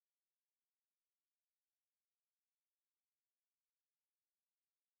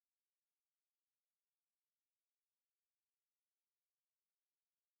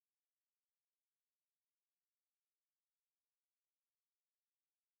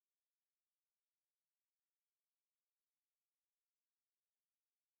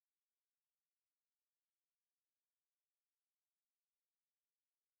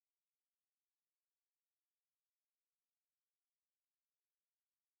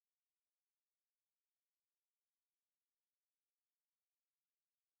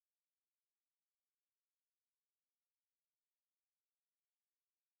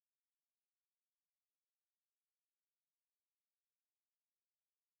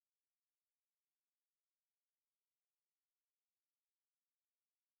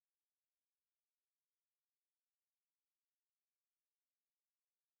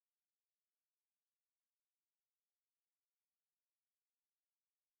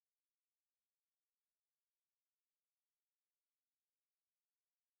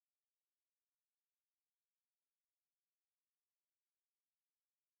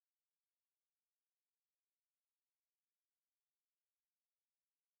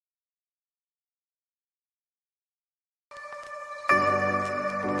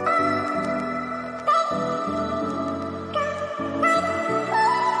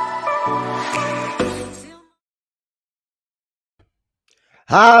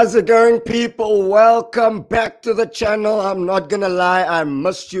How's it going, people? Welcome back to the channel. I'm not gonna lie, I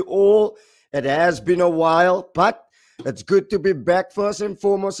missed you all. It has been a while, but it's good to be back. First and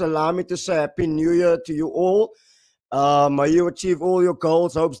foremost, allow me to say Happy New Year to you all. May you achieve all your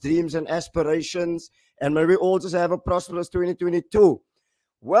goals, hopes, dreams, and aspirations, and may we all just have a prosperous 2022.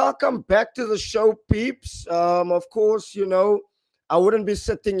 Welcome back to the show, peeps. Of course, I wouldn't be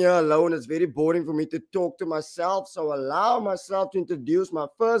sitting here alone. It's very boring for me to talk to myself. So allow myself to introduce my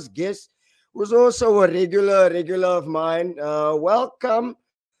first guest, who's also a regular of mine. Welcome,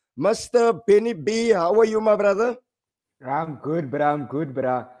 Mr. Benny B. How are you, my brother? I'm good,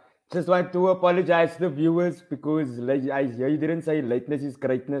 bro. Just want to apologize to the viewers because I hear you didn't say lateness is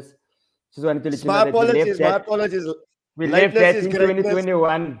greatness. Just wanted to let you know that my apologies. We left that in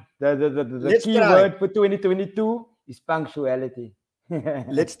 2021. The key word for 2022 is punctuality.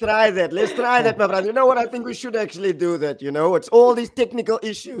 Let's try that, my brother. You know what? I think we should actually do that. It's all these technical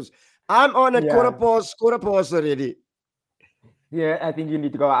issues. I'm on at quarter past already. Yeah, I think you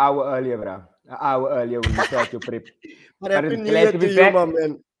need to go an hour earlier, bro. An hour earlier when you start your prep. But Happy New Year to you, my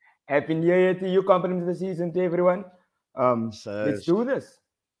man. Happy New Year to you. Compliments of the season to everyone. Let's do this.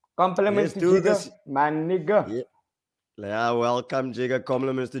 Compliments to Jigga, my nigga. Yeah, welcome, Jigga.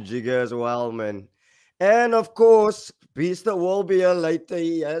 Compliments to Jigga as well, man. And of course, Beaster will be here later.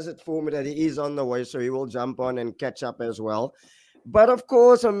 He has it for me that he is on the way, so he will jump on and catch up as well. But of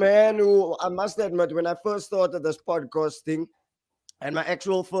course, a man who, I must admit, when I first started this podcasting, and my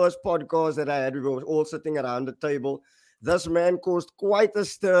actual first podcast that I had, we were all sitting around the table. This man caused quite a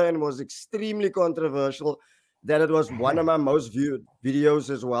stir and was extremely controversial. That it was one of my most viewed videos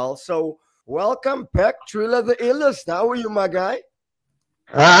as well. So welcome back, Trilla the Illest. How are you, my guy?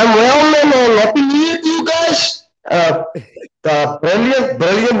 I'm well, man, and happy New Year to you guys. Brilliant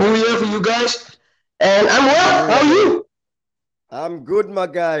New Year for you guys. And I'm well. How are you? I'm good, my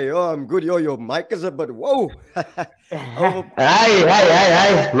guy. Oh, I'm good. Your mic is a bit whoa. Hi.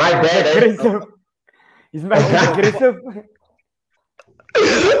 My bad. Aggressive. His mic is aggressive.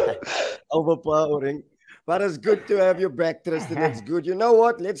 Overpowering. But it's good to have you back, Tristan. It's good. You know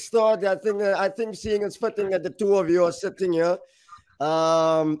what? Let's start. I think seeing it's fitting that the two of you are sitting here.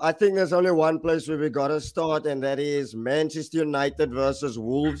 I think there's only one place where we gotta start, and that is Manchester United versus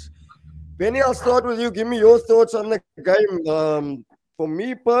Wolves. Benny, I'll start with you. Give me your thoughts on the game. For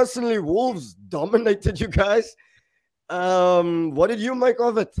me personally, Wolves dominated you guys. What did you make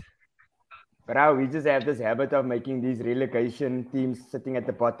of it? Bro, we just have this habit of making these relegation teams sitting at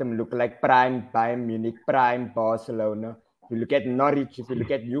the bottom look like prime Bayern Munich, prime Barcelona. If you look at Norwich, if you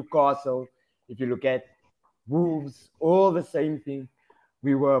look at Newcastle, if you look at Wolves, all the same thing.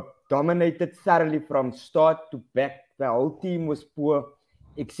 We were dominated thoroughly from start to back. The whole team was poor,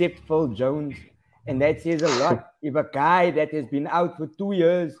 except Phil Jones. And that says a lot. If a guy that has been out for 2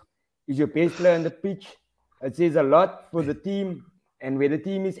 years is your best player on the pitch, it says a lot for the team and where the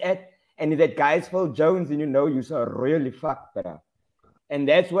team is at. And if that guy is Phil Jones, then you know you're royally fucked, bro. And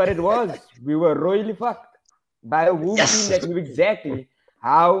that's what it was. We were royally fucked by a Wolves team that knew exactly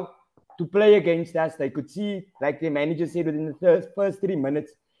how to play against us. They could see, like the manager said, within the first 3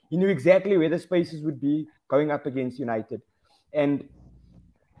 minutes, he knew exactly where the spaces would be going up against United. And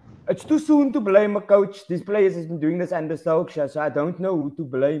it's too soon to blame a coach. These players have been doing this under Solskjaer, so I don't know who to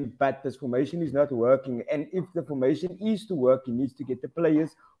blame, but this formation is not working. And if the formation is to work, he needs to get the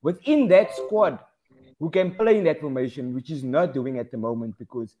players within that squad who can play in that formation, which is not doing at the moment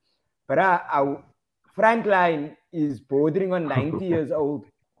because our front line is bordering on 90 years old.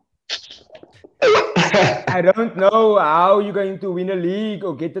 I don't know how you're going to win a league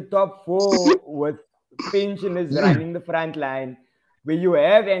or get the top 4 with pensioners running the front line. Where you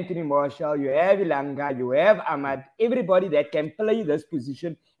have Anthony Marshall, you have Ilanga, you have Ahmad, everybody that can play this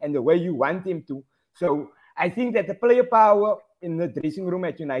position and the way you want them to. So I think that the player power in the dressing room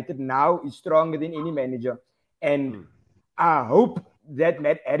at United now is stronger than any manager. And I hope that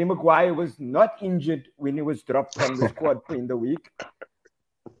Harry Maguire was not injured when he was dropped from the squad in the week.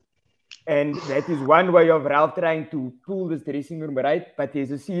 And that is one way of Ralph trying to pull this dressing room right. But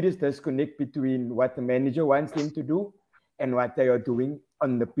there's a serious disconnect between what the manager wants them to do and what they are doing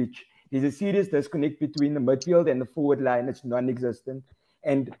on the pitch. There's a serious disconnect between the midfield and the forward line. It's non-existent.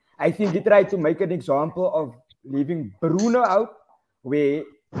 And I think he tried to make an example of leaving Bruno out where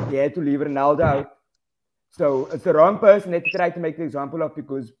he had to leave Ronaldo out. So it's the wrong person that he tried to make the example of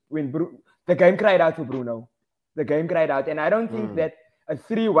because when the game cried out for Bruno. The game cried out. And I don't think that a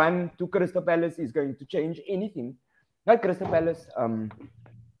 3-1 to Crystal Palace is going to change anything. Not Crystal Palace.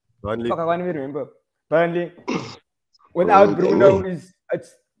 Burnley. I can't even remember. Burnley. Without Bruno,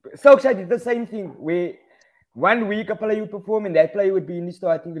 Solskjaer did the same thing where 1 week a player would perform and that player would be in the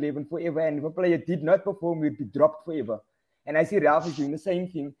starting 11 forever. And if a player did not perform, he would be dropped forever. And I see Ralph is doing the same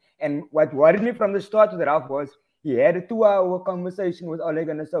thing. And what worried me from the start with Ralph was he had a 2-hour conversation with Ole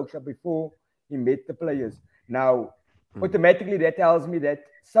Gunnar Solskjaer before he met the players. Now, automatically that tells me that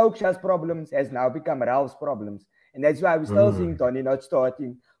Solskjaer's problems has now become Ralph's problems. And that's why we're still seeing Donny not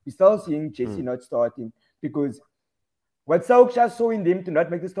starting. We're still seeing Jesse not starting. Because what Solskjaer saw in them to not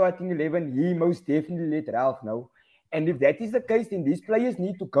make the starting 11, he most definitely let Ralph know. And if that is the case, then these players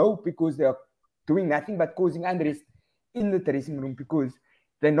need to go because they are doing nothing but causing unrest in the dressing room because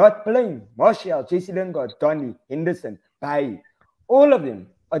they're not playing. Martial, Jesse Lingard, Donny, Henderson, Bailly, all of them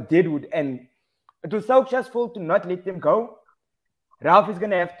are deadwood. And it was Solskjaer's fault to not let them go. Ralph is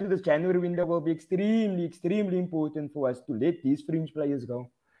going to have to, this January window will be extremely, extremely important for us to let these fringe players go.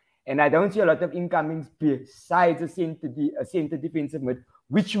 And I don't see a lot of incomings besides a center defensive mid,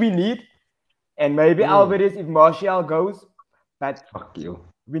 which we need. And maybe Alvarez if Martial goes. But Fuck you.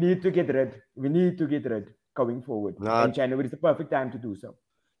 we need to get rid. We need to get rid going forward. And January is the perfect time to do so.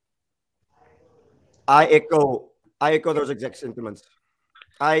 I echo those exact sentiments.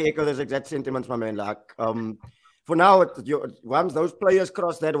 My man. Like, for now, once those players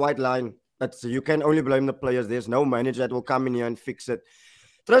cross that white line, you can only blame the players. There's no manager that will come in here and fix it.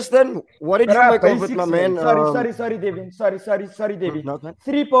 Tristan, what did you make of it, my man? Sorry, Devin. Sorry, Devin. No,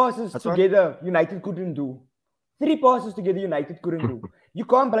 3 passes together, United couldn't do. 3 passes together, United couldn't do. You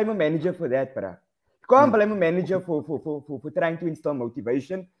can't blame a manager for that, bruh. You can't blame a manager for trying to instill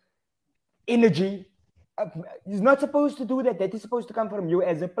motivation, energy. He's not supposed to do that. That is supposed to come from you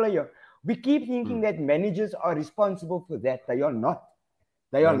as a player. We keep thinking that managers are responsible for that. They are not.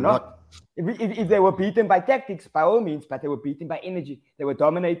 They are not. If they were beaten by tactics, by all means, but they were beaten by energy. They were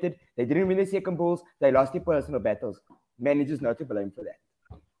dominated. They didn't win their second balls. They lost their personal battles. Managers not to blame for that.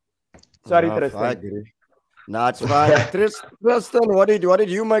 Sorry, Tristan. I agree. No, it's fine. Tristan, what did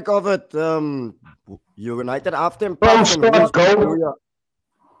you make of it? United after him. From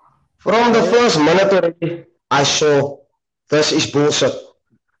the first minute already, I saw this is bullshit.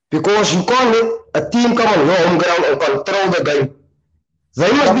 Because you can't let a team come on your home ground and control the game. They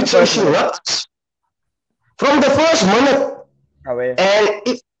must be chasing nuts. From the first minute. And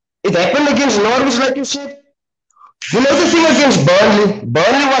it happened against Norwich, like you said. You know the thing against Burnley?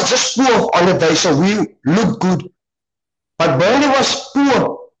 Burnley was just poor on the day, so we looked good. But Burnley was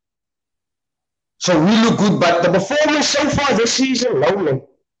poor. So we look good. But the performance so far this season, no man.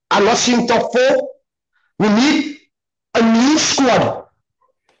 I'm not seeing top 4. We need a new squad.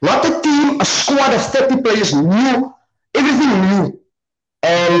 Not a team, a squad of 30 players, new, everything new.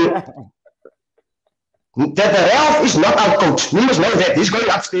 And that Ralph is not our coach. We must know that. He's going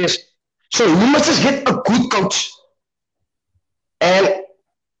upstairs. So we must just get a good coach. And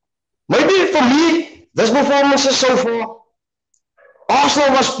maybe for me, this performance is so far.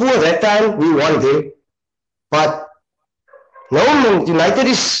 Arsenal was poor that time. We won them. But no, man, United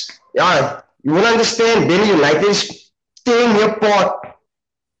is, you will understand, then United is tearing me apart.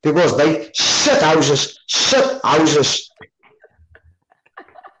 Because they shit houses.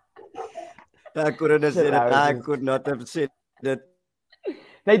 I couldn't have said it. I could not have said it.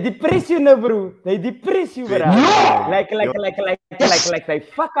 They depress you, no, bro. They depress you, bro. No! Like they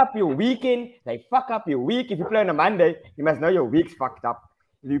fuck up your weekend. They fuck up your week. If you play on a Monday, you must know your week's fucked up.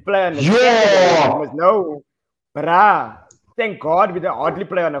 If you play on a Saturday, you must know, bruh. Thank God we don't hardly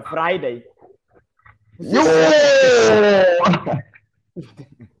play on a Friday.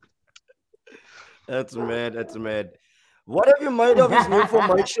 That's mad. What have you made of his new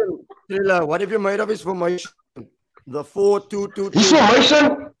formation, Trilla? What have you made of his formation? The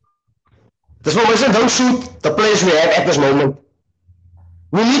 4-2-2-2. This formation don't suit the players we have at this moment.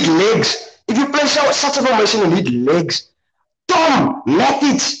 We need legs. If you play such a formation, you need legs. Tom,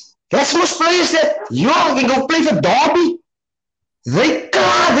 Matic, that's most players that can go play for Derby. They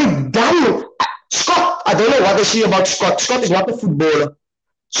done. Scott, I don't know what they see about Scott. Scott is not a footballer.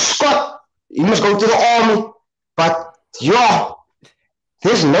 Scott, he must go to the army. But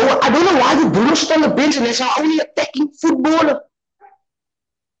there's no. I don't know why the Bruno sit on the bench and that's our only attacking footballer.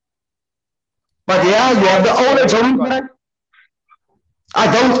 But you have the older John. I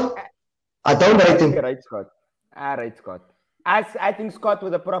don't rate him. Right, Scott. Right, Scott. I think Scott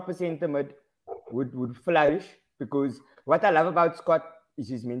with a proper centre mid would flourish because what I love about Scott is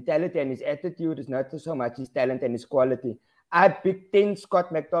his mentality and his attitude is not so much his talent and his quality. I'd pick 10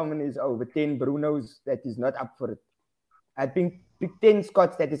 Scott McTominays over 10 Brunos that is not up for it. I'd pick 10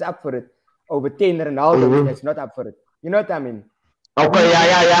 Scotts that is up for it over 10 Ronaldo that's not up for it. You know what I mean? Okay,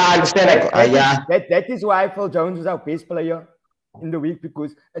 I understand that. That is why Phil Jones was our best player in the week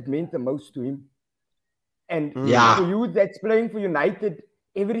because it meant the most to him. And Yeah. for you that's playing for United,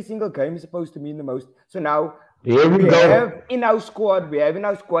 every single game is supposed to mean the most. So now Here we we go. have in our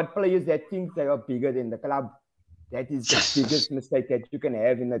squad players that think they are bigger than the club. That is the biggest mistake that you can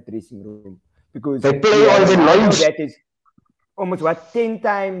have in the dressing room. Because They play on the Ronaldo lines. that is almost 10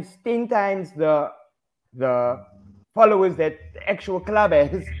 times the followers that the actual club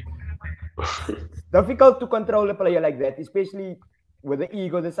has. It's difficult to control a player like that, especially with the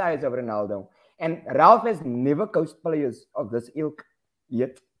ego the size of Ronaldo. And Ralph has never coached players of this ilk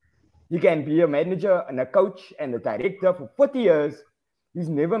yet. He can be a manager and a coach and a director for 40 years. He's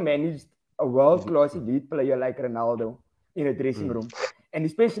never managed a world-class elite player like Ronaldo in a dressing room. And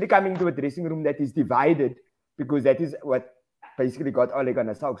especially coming to a dressing room that is divided, because that is what basically got Ole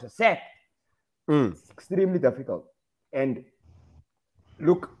Gunnar Solskjaer sacked. It's extremely difficult. And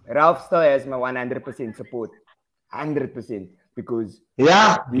look, Ralph still has my 100% support. 100%. Because he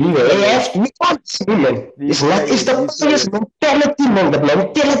can't see, man. It's the players' mentality, man. The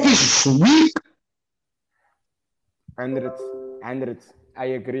mentality is weak. Hundreds. I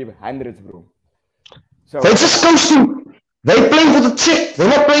agree with hundreds, bro. So they just coach to. They're playing for the check. They're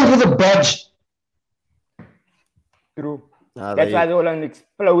not playing for the badge. True. That's why they all on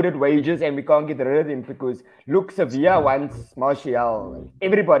exploded wages and we can't get rid of him because look, Sevilla wants Martial.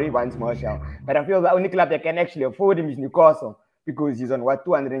 Everybody wants Martial. But I feel the only club that can actually afford him is Newcastle because he's on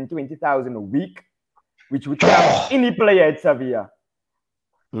 220,000 a week, which would come any player at Sevilla.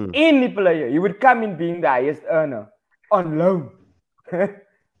 Any player. He would come in being the highest earner on loan.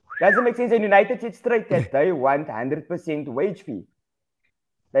 Doesn't make sense. And United said straight that they want 100% wage fee.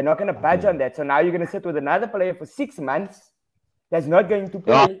 They're not going to budge on that. So now you're going to sit with another player for 6 months that's not going to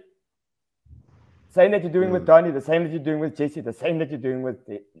play. Same that you're doing with Donny, the same that you're doing with Jesse, the same that you're doing with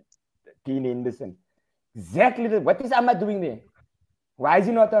Dean Henderson. Exactly. What is Ahmad doing there? Why is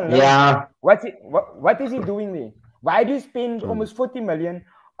he not on loan? Yeah. What is he doing there? Why do you spend almost 40 million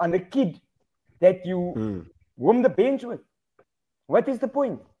on a kid that you warm the bench with? What is the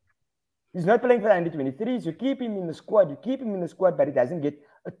point? He's not playing for the under-23s. You keep him in the squad. But he doesn't get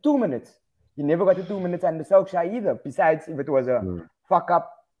 2 minutes. He never got 2 minutes under Solskjaer either. Besides, if it was a fuck-up,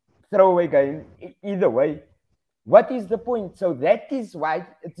 throwaway game, either way. What is the point? So that is why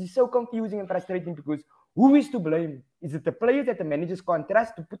it is so confusing and frustrating because who is to blame? Is it the players that the managers can't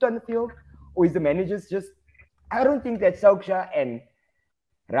trust to put on the field? Or is the managers just... I don't think that Solskjaer and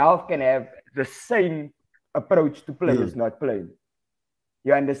Ralph can have the same approach to players not playing.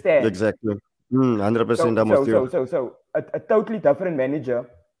 You understand? Exactly. 100% I'm with you. So a totally different manager,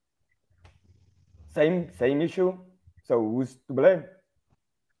 same issue. So who's to blame?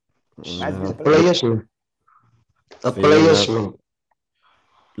 Players, man. The players, man.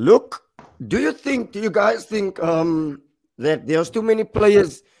 Look, do you guys think that there's too many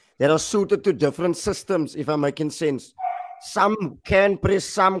players that are suited to different systems, if I'm making sense? Some can press,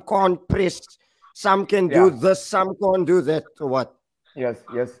 some can't press. Some can do this, some can't do that, or what? Yes.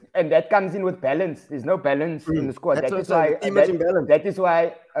 And that comes in with balance. There's no balance in the squad. That is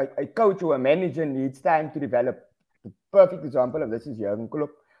why a coach or a manager needs time to develop. The perfect example of this is Jurgen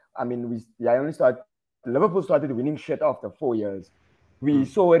Klopp. I mean, Liverpool started winning shit after 4 years. We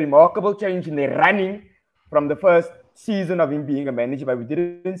saw a remarkable change in their running from the first season of him being a manager, but we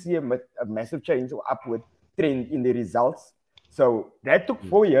didn't see a massive change or upward trend in the results. So that took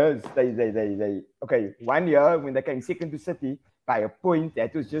 4 years. They 1 year when they came second to City by a point,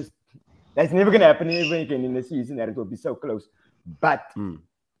 that's never going to happen ever again in the season that it will be so close. But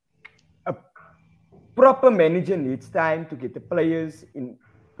a proper manager needs time to get the players in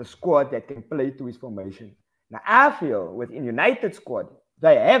the squad that can play to his formation. Now, I feel within United squad,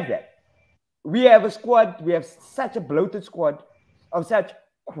 they have that. We have a squad, we have such a bloated squad of such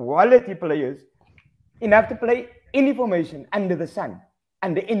quality players, enough to play any formation under the sun,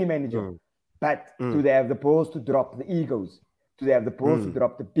 under any manager. But do they have the balls to drop the egos? Do they have the balls to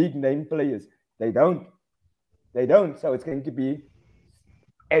drop the big name players? They don't. So it's going to be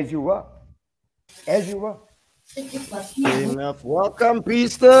as you were. Enough. Welcome,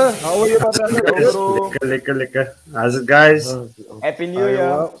 Peter. How are you, my brother? Lekker. How's it, guys? Happy New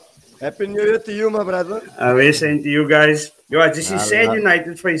Year. Happy New Year to you, my brother. We're saying to you guys. Yo, I just see sad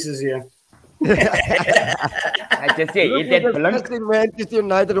United faces here. I just say, Look at the Manchester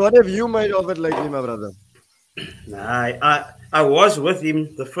United. What have you made of it lately, my brother? Nah, I was with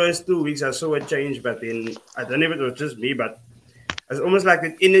him the first 2 weeks. I saw a change, but then I don't know if it was just me, but it's almost like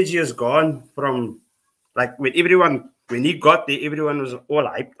the energy is gone from like when he got there, everyone was all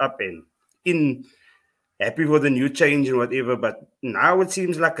hyped up and happy for the new change and whatever. But now it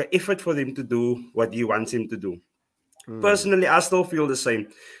seems like an effort for them to do what he wants him to do. Personally, I still feel the same.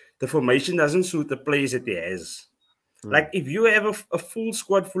 the formation doesn't suit the players that he has. Like if you have a full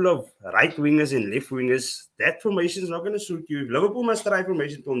squad full of right wingers and left wingers, that formation is not going to suit you. If Liverpool must try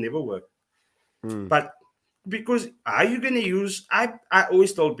formation, it will never work. But because are you going to use? I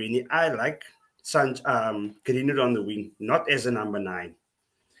always told Benny I like Greenwood on the wing, not as a number 9.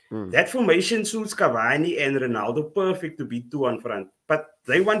 That formation suits Cavani and Ronaldo perfect to be 2 on front. But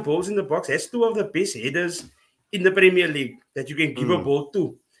they want balls in the box. That's 2 of the best headers in the Premier League that you can give a ball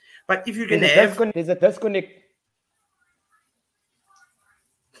to. But if you can there's a disconnect.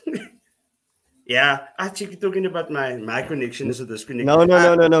 Yeah, I think you're talking about my connection is a disconnect. No.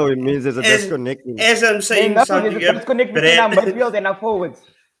 It means there's a disconnect. As I'm saying, There's a disconnect between our midfield and our forwards.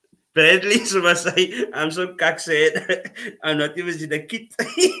 Bradley must say, I'm so cocksaid. I'm not even in the kit.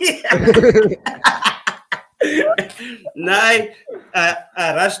 No, I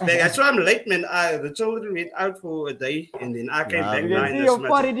rushed back. So I'm late, man. The children went out for a day, and then I came back. I can see your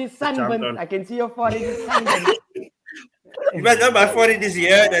forehead is sunburned. I can see your forehead is sunburned. But no, my forehead is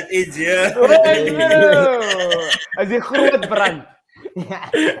here. That is here. As a groot brand.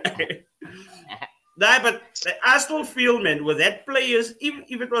 No, but I still feel, man, with that players,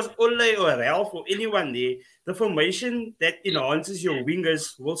 if it was Ole or Ralph or anyone there, the formation that enhances your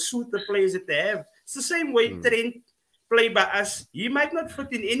wingers will suit the players that they have. It's the same way Trent play by us. He might not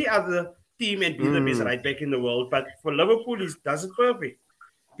fit in any other team and be the best right back in the world, but for Liverpool, he does it perfect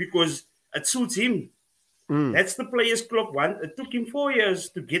because it suits him. That's the players Klopp want. It took him 4 years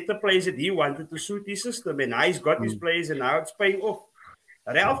to get the players that he wanted to suit his system, and now he's got his players, and now it's paying off.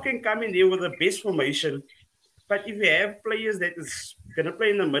 Ralph can come in there with the best formation, but if you have players that is going to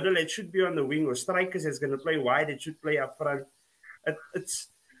play in the middle, it should be on the wing, or strikers that's going to play wide, it should play up front.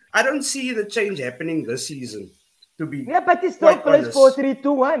 I don't see the change happening this season. To be but he still plays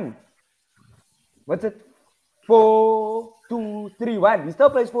 4-3-2-1. What's it? 4-2-3-1. He still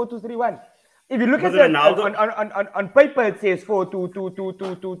plays 4-2-3-1. If you look at it on paper, it says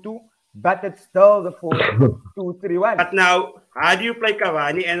 4-2-2-2-2-2-2. But it's still the 4-2-3-1. But now, how do you play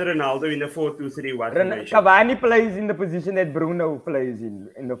Cavani and Ronaldo in the 4-2-3-1? Cavani plays in the position that Bruno plays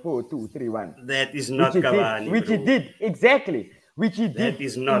in the 4-2-3-1. That is not Cavani. Which he did, exactly. Which he did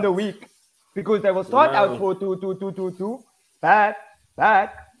in the week. Because they will start out 4-2-2-2-2-2. But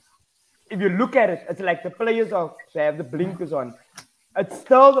if you look at it, it's like the players they have the blinkers on. It's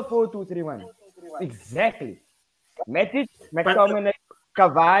still the 4-2-3-1. Exactly. Matic, McTominay,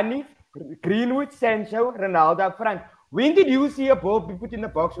 Cavani, Greenwood, Sancho, Ronaldo up front. When did you see a ball be put in the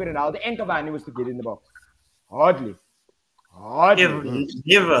box where Ronaldo and Cavani was to get in the box? Hardly.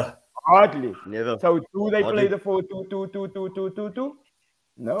 Never. Hardly. So do they play the 4-2-2-2-2-2-2-2?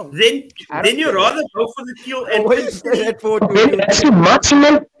 No. Then you rather go for the kill and that's too much,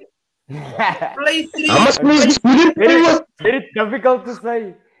 man. Play 3. Very difficult to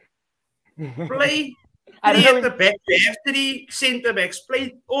say. Play 3 at the back. You have 3 centre backs.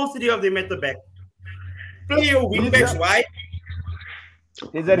 Play all 3 of them at the back. Play your wing backs wide.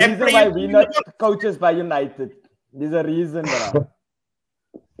 There's a reason why we're not coaches by United. There's a reason, bro.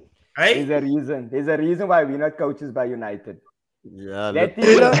 Right? There's a reason why we're not coaches by United. Yeah, that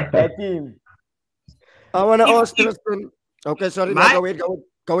team. I want to ask Tristan. Okay, sorry.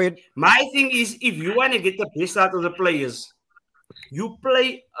 Go ahead. My thing is, if you want to get the best out of the players, you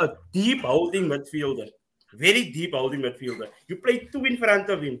play a deep holding midfielder. Very deep holding midfielder. You play 2 in front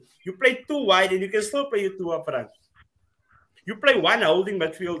of him. You play 2 wide, and you can still play 2 up front. You play 1 holding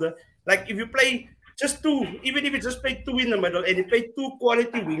midfielder. Like if you play just 2, even if you just play 2 in the middle, and you play 2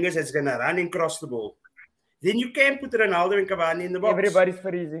 quality wingers that's gonna run and cross the ball, then you can put Ronaldo and Cavani in the box. Everybody's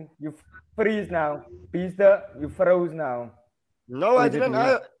freezing. You freeze now. You froze now. No, I didn't.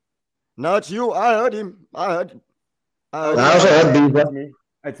 No, it's you. I heard him.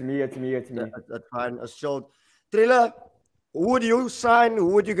 It's me. That's fine. It's short. Trilla, who would you sign? Who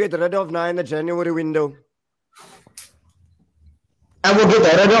would you get rid of now in the January window? I will get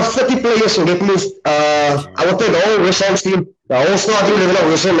rid of 30 players and get me. I will take the whole West Ham team, the whole starting level of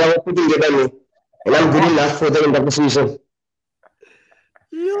West Ham. I will put in me, and I'm good enough for the end of the season.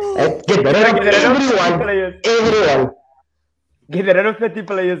 Get rid of everyone. Get rid of 30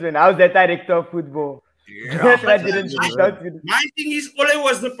 players, man. How's that director of football? Yeah, my thing is, Ole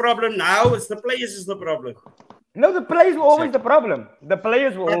was the problem. Now it's the players is the problem. No, the players were always the problem. The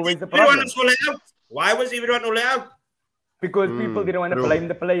players were always the problem. Everyone is Ole out. Why was everyone Ole out? Because people didn't want to blame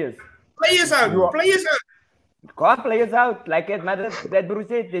the players. Players out. Players out. Got players out. Like that Bruce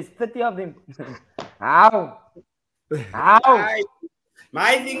said, there's 30 of them. How?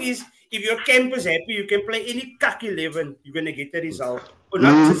 My thing is, if your camp is happy, you can play any cuck 11. You're going to get the result. Or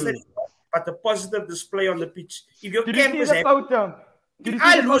not just the result, but a positive display on the pitch. If your camp is happy. Did you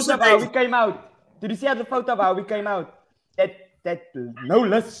I see the lose photo of the how game. we came out? Did you see the photo of how we came out? That no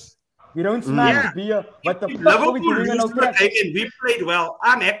list. We don't smile Yeah. to be here. What the If fuck are we Liverpool doing on lose our the track? game and we played well,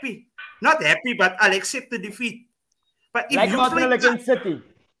 I'm happy. Not happy, but I'll accept the defeat. But if Like you Arsenal play, against City.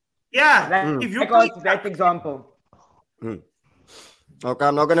 yeah, if you Like play, that example. Okay,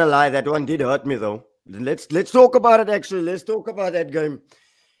 I'm not gonna lie, that one did hurt me though. Let's talk about it actually. Let's talk about that game.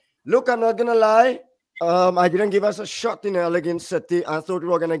 Look, I'm not gonna lie. I didn't give us a shot in hell against City. I thought we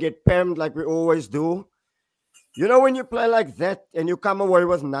were gonna get pammed like we always do. You know, when you play like that and you come away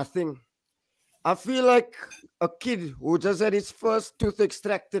with nothing, I feel like a kid who just had his first tooth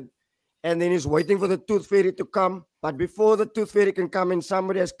extracted and then he's waiting for the tooth fairy to come. But before the tooth fairy can come in,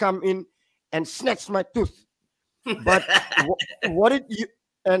 somebody has come in and snatched my tooth. But what did you?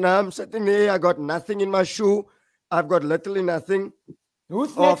 And I'm sitting there. I got nothing in my shoe. I've got literally nothing. Who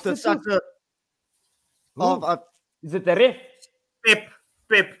snatched After the such tooth? Is it the ref?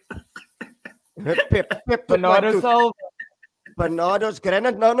 Pep. Pep took my Bernardo tooth. Silva. Bernardo's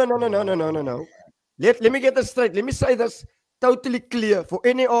granite. No. Let me get this straight. Let me say this totally clear for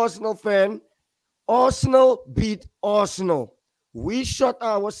any Arsenal fan. Arsenal beat Arsenal. We shot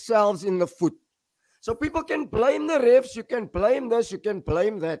ourselves in the foot. So people can blame the refs, you can blame this, you can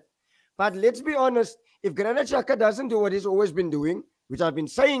blame that. But let's be honest, if Granit Xhaka doesn't do what he's always been doing, which I've been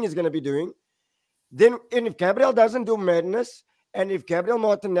saying he's going to be doing, then and if Gabriel doesn't do madness, and if Gabriel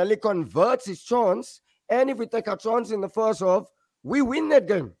Martinelli converts his chance, and if we take our chance in the first half, we win that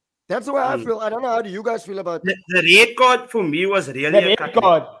game. That's the way I feel. I don't know, how do you guys feel about it? The red card for me was really The a red cut.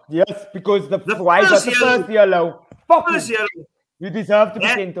 card. Yes, because the The why got first the yellow. first yellow. Fuck First you. yellow. You deserve to be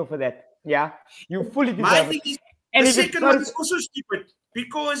That- sent off for that. Yeah, you fully My deserve thing it. is, And the if it's second one first- is also stupid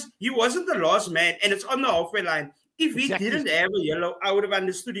because he wasn't the last man and it's on the halfway line. If he Exactly. didn't have a yellow, I would have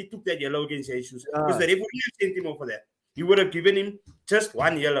understood he took that yellow against Jesus because Ah. the referee would have sent him off for that. He would have given him just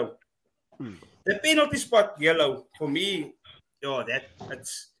one yellow. The penalty spot yellow for me,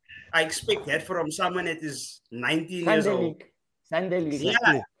 that's I expect that from someone that is 19 years Sunday old. league. Sunday league.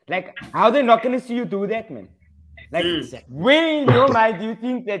 Yeah. Like, how they not going to see you do that, man? Like, when in your mind do you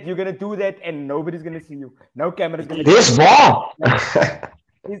think that you're going to do that and nobody's going to see you? No camera's going to see This war.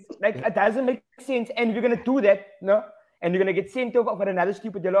 It's like, it doesn't make sense. And if you're going to do that, no, and you're going to get sent off for another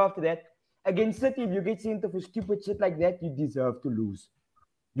stupid yellow after that, against City, if you get sent off for stupid shit like that, you deserve to lose.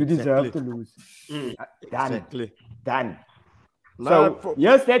 You deserve to lose. Done. Exactly. Done. No, So,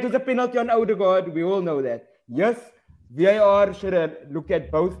 yes, that was a penalty on Odegaard. We all know that. Yes, VAR should have looked at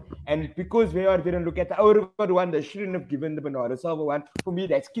both. And because VAR didn't look at the Odegaard one, they shouldn't have given the Bernardo Silva one. For me,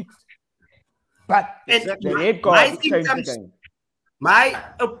 that's kicks. But And the red my card thing changed the comes- game. My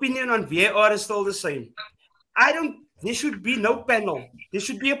opinion on VAR is still the same. There should be no panel. There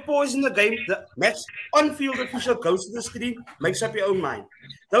should be a pause in the game. The match on-field official goes to the screen, makes up your own mind.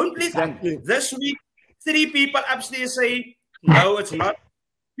 Don't let this week 3 people upstairs say, no, it's not.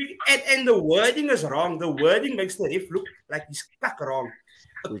 And the wording is wrong. The wording makes the ref look like he's stuck wrong.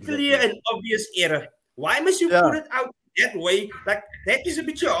 A clear and obvious error. Why must you put it out that way? Like, that is a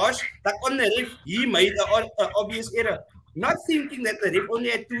bit harsh. Like, on the ref, he made an obvious error. Not thinking that the ref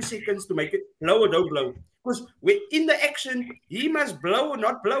only had 2 seconds to make it blow or don't blow. Because in the action, he must blow or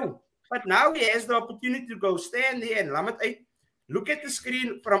not blow. But now he has the opportunity to go stand there and Lamet, look at the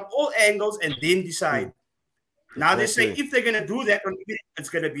screen from all angles and then decide. Now they say if they're going to do that, it's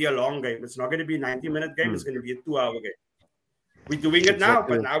going to be a long game. It's not going to be a 90-minute game. It's going to be a 2-hour game. We're doing it now,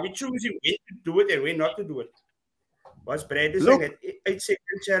 but now we're choosing when to do it and when not to do it. Was Brad saying that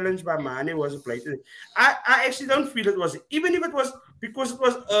 8-second challenge by Mane was a play? I actually don't feel it was. Even if it was because it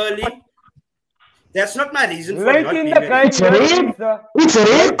was early, that's not my reason for Late not in being the there. game, It's a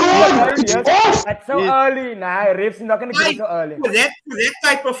red card. It's off. That's so early. Nah, refs not going to give it so early. For that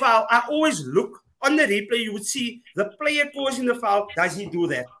type of foul, I always look on the replay. You would see the player causing the foul. Does he do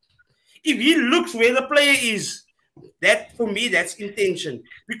that? If he looks where the player is, that for me, that's intention.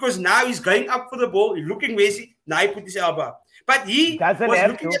 Because now he's going up for the ball, he's looking where he now he put his elbow up. But he Doesn't was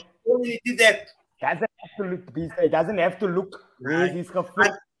have looking to. at the ball and he did that. Doesn't have to look. He doesn't have to look where he's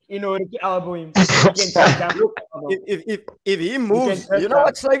geflipped in order to elbow him. He can just jump. If he moves, you know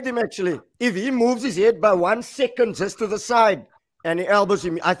what saved him actually? If he moves his head by 1 second just to the side and he elbows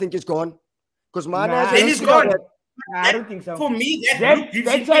him, I think it's gone. Because Mane has Then he's gone. Nah, I don't think so. For me, That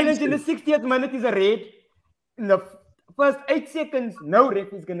challenge in the 60th minute is a red. In the first 8 seconds, no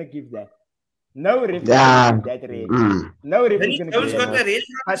ref is going to give that. No ref is going to give that red. No ref is going to give got that. the red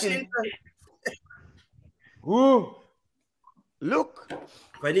from the center. Who? Look,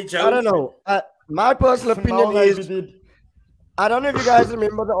 When he I jumped, don't know. My personal opinion is, I don't know if you guys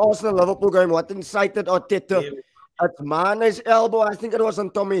remember the Arsenal-Liverpool game, what incited Arteta. At Mane's elbow, I think it was on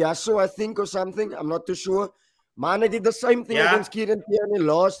Tomiyasu, I think, or something. I'm not too sure. Mane did the same thing against Kieran Tierney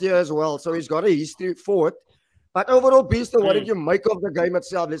last year as well, so he's got a history for it. But overall, Beast, what did you make of the game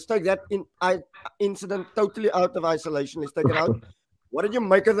itself? Let's take that incident totally out of isolation. Let's take it out. What did you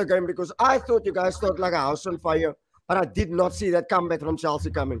make of the game? Because I thought you guys started like a house on fire, but I did not see that comeback from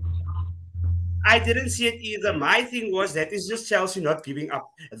Chelsea coming. I didn't see it either. My thing was that it's just Chelsea not giving up.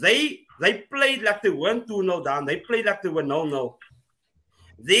 They played like they weren't 2-0 down. They played like they were 0-0.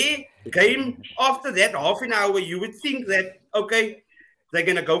 Their game, after that half an hour, you would think that, okay, they're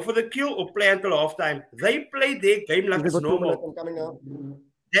going to go for the kill or play until halftime. They played their game like it's normal.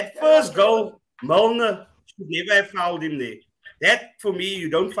 That first goal, Milner should never have fouled him there. That, for me, you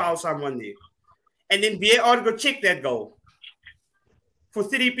don't foul someone there. And then VAR go check that goal. For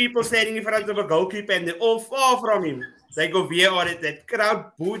 3 people standing in front of a goalkeeper and they're all far from him. They go VAR it. That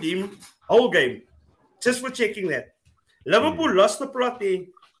crowd booed him whole game. Just for checking that. Liverpool lost the plot there.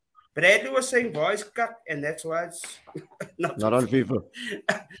 Bradley was saying boys cut, and that's why it's not on FIFA.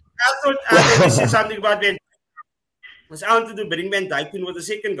 I thought you said something about Van Dijk. Was I wanted to bring Van Dijk in with the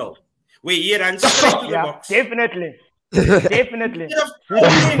second goal. Where he ran straight to the box. Definitely. Definitely.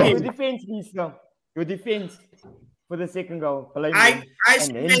 Your defense, Lisa. Your defense for the second goal. I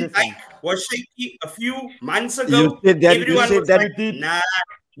said Van Dijk was shaky a few months ago. You said that. Everyone you said was that. like, nah.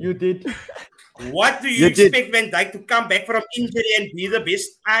 You did. What do you expect Van Dijk to come back from injury and be the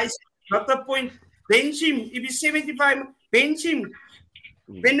best? I said, not the point. Bench him. If he's 75, bench him.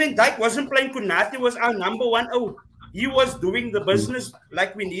 When Van Dijk wasn't playing, Konate was our number 1. Oh, he was doing the business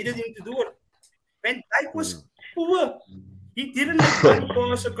like we needed him to do it. Van Dijk was poor. He didn't make one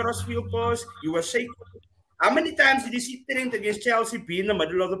pass, a crossfield pass. He was shaky. How many times did you see Trent against Chelsea be in the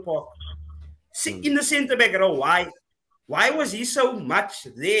middle of the park? In the centre back row. Why? Why was he so much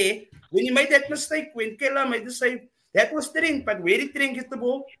there? When he made that mistake, when Keller made the save, that was Trent. But where did Trent get the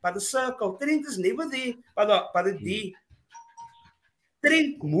ball? By the circle. Trent is never there by the D.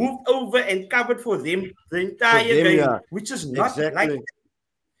 Trent moved over and covered for them the entire game, which is not like that.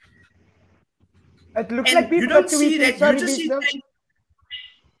 It looks And like people you don't are see tweeting. that. You just see Trent.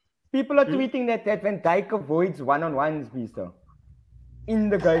 People are tweeting that Van Dijk avoids one-on-ones, Mister. In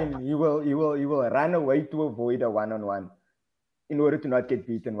the game, he will run away to avoid a one-on-one in order to not get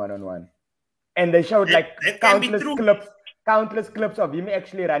beaten one-on-one. And they showed like countless clips of him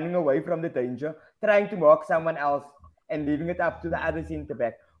actually running away from the danger, trying to mark someone else and leaving it up to the other centre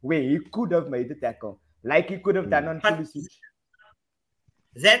back where he could have made the tackle, like he could have done on Pulisic.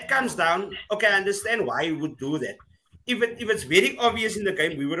 That comes down. Okay, I understand why he would do that. If it's very obvious in the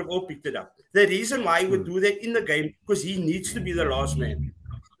game, we would have all picked it up. The reason why he would do that in the game, because he needs to be the last man.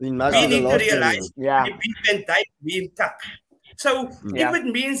 We need to realize if we Van Dijk being tuck. So if it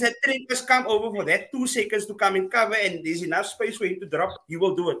means that Trent has come over for that 2 seconds to come and cover and there's enough space for him to drop, he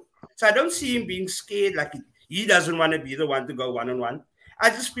will do it. So I don't see him being scared like he doesn't want to be the one to go one-on-one. I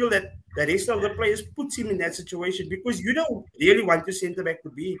just feel that the rest of the players puts him in that situation because you don't really want your centre-back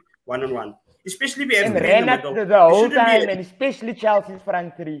to be one-on-one. Especially if you have ran at the whole time, and especially Chelsea's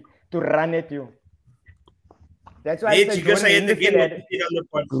front 3 to run at you. That's why because I had to get on the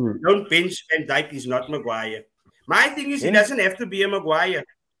point. Don't bench Van Dijk. He's not Maguire. My thing is, he doesn't have to be a Maguire.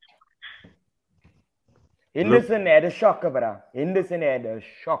 Henderson had a shocker, bro. Henderson had a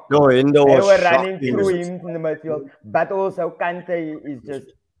shock. No, they were running through him in the midfield, but also Kante is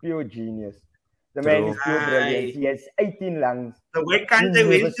just pure genius. The man is pure brilliant. He has 18 lungs. The way Kante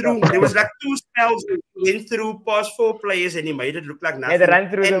went through, there was like 2 spells. He went through past 4 players and he made it look like nothing. Yeah, run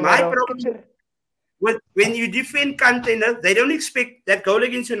through and my problem when you defend Kante, they don't expect that goal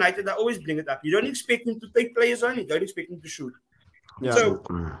against United. I always bring it up. You don't expect him to take players on. You don't expect him to shoot. Yeah. So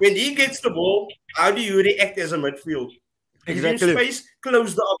when he gets the ball, how do you react as a midfield? Exactly. In space,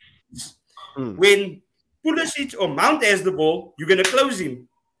 close the options. When Pulisic or Mount has the ball, you're going to close him.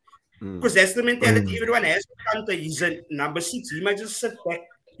 Because that's the mentality everyone has. Kante, he's a number 6. He might just sit back.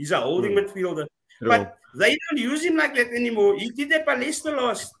 He's a holding midfielder. But they don't use him like that anymore. He did that by Leicester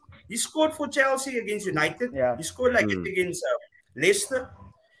last. He scored for Chelsea against United. Yeah. He scored like it against Leicester.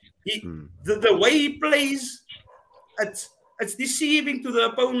 The way he plays, it's deceiving to the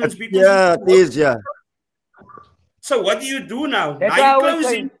opponents. Yeah, it is, yeah. So what do you do now? That's why I was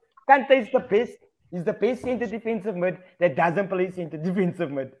saying Kante is the best. He's the best center defensive mid that doesn't play center defensive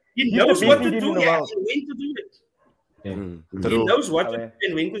mid. He knows what to do and when to do it. He knows what to do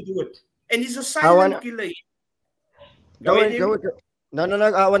and when to do it. And he's a silent killer. No.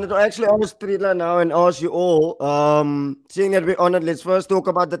 I wanted to actually ask Trilla now and ask you all. Seeing that we're on it, let's first talk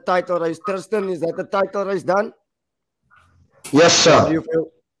about the title race. Tristan, is that the title race done? Yes, sir. How do you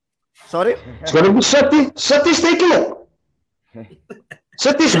feel? Sorry? It's going to be City. City's taking it.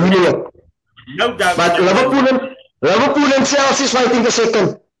 City's winning it. No doubt. But Liverpool and Chelsea is fighting the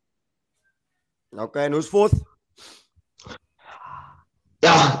second. Okay, and who's fourth?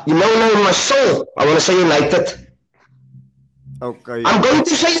 Yeah, you know in my soul, I want to say United. Okay. I'm going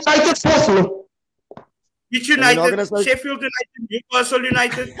to say United fourth. No? It's United, Sheffield United, Newcastle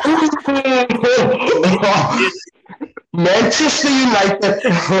United. Manchester United.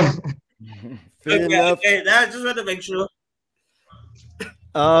 Okay, I just want to make sure.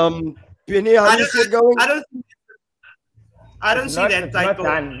 Penny, how do you see it going? I don't see that title.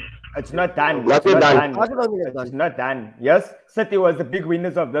 It's not done. It's not done. Yes, City was the big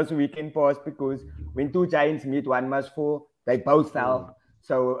winners of this weekend for us because when two giants meet, one must fall. They both fell.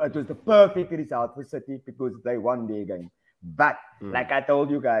 So it was the perfect result for City because they won their game. But like I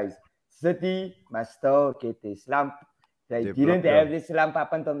told you guys, City must still get their slump. They didn't have this slump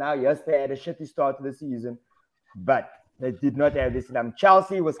up until now. Yes, they had a shitty start to the season, but they did not have this slump.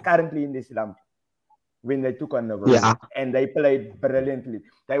 Chelsea was currently in this slump when they took on Liverpool, and they played brilliantly.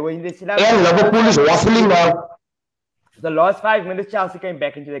 They were in this slump. And Liverpool is waffling now. The last 5 minutes, Chelsea came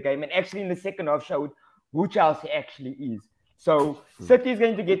back into the game, and actually in the second half showed who Chelsea actually is. So City is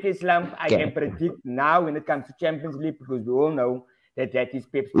going to get this slump. I can predict now when it comes to Champions League because we all know that is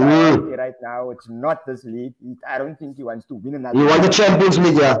Pep's priority right now. It's not this league. I don't think he wants to win another. He wants the Champions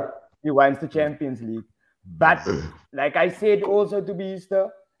League, yeah. He wants the Champions League. But like I said also to Beaster,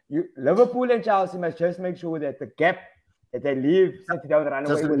 Liverpool and Chelsea must just make sure that the gap that they leave City don't run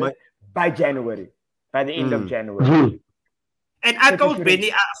away with it by January, by the end of January. And I told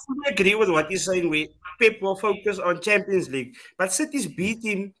Benny, I fully agree with what he's saying. Pep will focus on Champions League, but City's B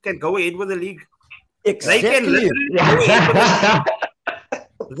team can go ahead with the league. Exactly. They can literally go ahead with the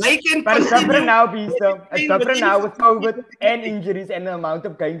league. They can. But it's different now, Beaster. It's different now with COVID and injuries and the amount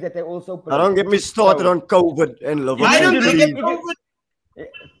of games that they also play. Don't get me started on COVID and Liverpool. Why don't they get COVID?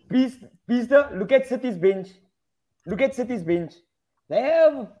 Beaster, look at City's bench. Look at City's bench. They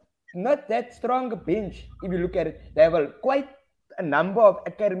have not that strong a bench. If you look at it, they have quite a number of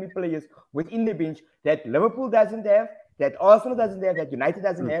academy players within the bench that Liverpool doesn't have, that Arsenal doesn't have, that United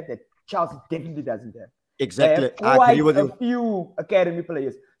doesn't have, that Chelsea definitely doesn't have. Exactly. I agree with you. A few academy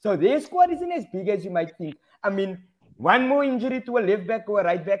players. So their squad isn't as big as you might think. I mean, one more injury to a left back or a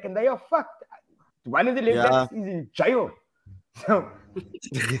right back and they are fucked. One of the left backs is in jail. So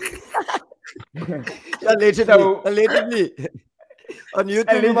allegedly. On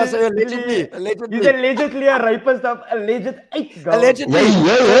YouTube, you must say allegedly. He's allegedly a rapist of alleged 8 girls. Allegedly.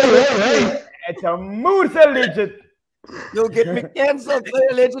 It's a moose alleged. You'll get me cancelled.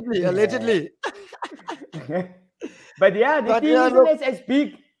 Allegedly. But yeah, the team isn't as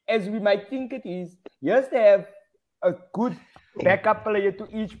big as we might think it is. Yes, they have a good backup player to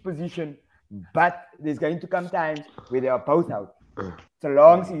each position, but there's going to come times where they are both out. It's a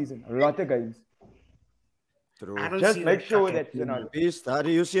long season, a lot of games. Just make sure that you know. Beast, how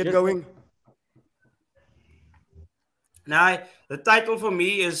do you see it going? Now, the title for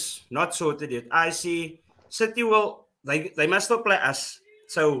me is not sorted yet. I see City will they must still play us.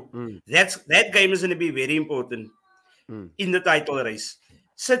 So that game is going to be very important in the title race.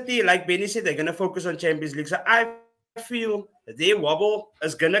 City, like Benny said, they're going to focus on Champions League. So I feel their wobble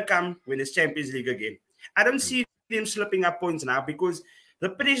is going to come when it's Champions League again. I don't see them slipping up points now because the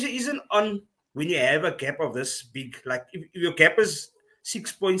pressure isn't on when you have a gap of this big. Like if your gap is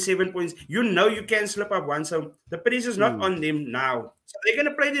 6 points, 7 points, you know you can slip up one. So the pressure is not on them now. So they're going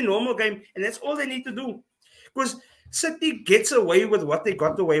to play the normal game, and that's all they need to do. Because City gets away with what they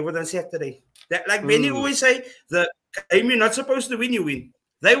got away with on Saturday. That, like Benny always say, the game you're not supposed to win, you win.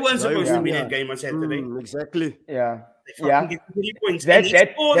 They weren't supposed to win that game on Saturday. Exactly. Yeah. They fucking get 3 points. That's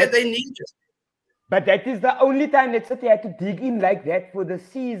all that they need. But that is the only time that City had to dig in like that for the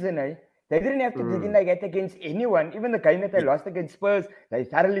season. They didn't have to dig in like that against anyone. Even the game that they lost against Spurs, they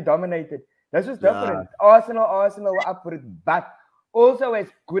thoroughly dominated. This was different. Arsenal were up for it. But also as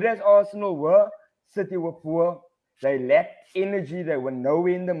good as Arsenal were, City were poor. They lacked energy. They were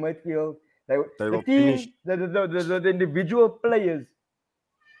nowhere in the midfield. The team, the individual players,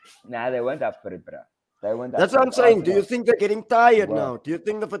 they weren't up for it, bro. That's what I'm saying. Do you think they're getting tired now? Do you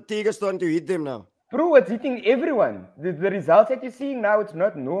think the fatigue is starting to hit them now? Bro, it's hitting everyone. The results that you're seeing now, it's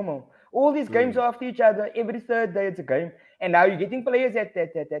not normal. All these games are after each other. Every third day, it's a game. And now you're getting players that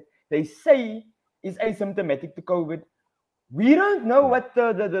they say is asymptomatic to COVID. We don't know what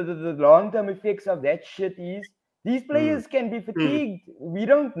the long-term effects of that shit is. These players can be fatigued. We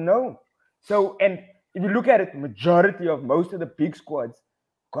don't know. So, and if you look at it, majority of most of the big squads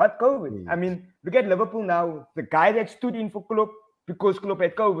got COVID. I mean, look at Liverpool now. The guy that stood in for Klopp because Klopp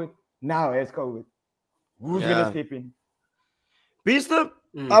had COVID, Now let's go with who's gonna step in. Beaster,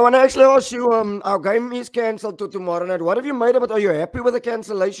 I want to actually ask you, our game is cancelled to tomorrow night. What have you made of it? Are you happy with the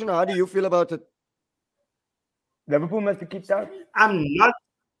cancellation? How do you feel about it? Liverpool must be kicked out. I'm not,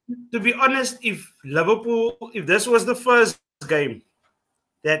 to be honest, if this was the first game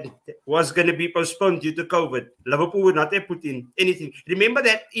that was going to be postponed due to COVID, Liverpool would not have put in anything. Remember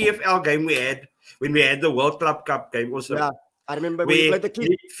that EFL game we had when we had the World Club Cup game also? Yeah, I remember when you played the kid.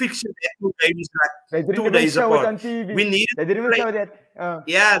 We fixed the two games like 2 days show apart. it on TV. We needed they didn't even show that.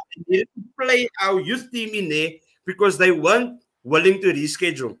 Yeah, they needed to play our youth team in there because they weren't willing to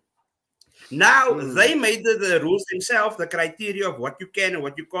reschedule. Now they made the rules themselves, the criteria of what you can and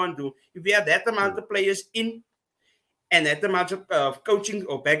what you can't do. If you have that amount of players in and that amount of coaching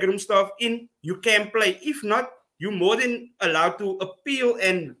or backroom staff in, you can play. If not, you're more than allowed to appeal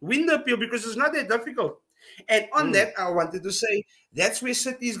and win the appeal because it's not that difficult. And on that, I wanted to say that's where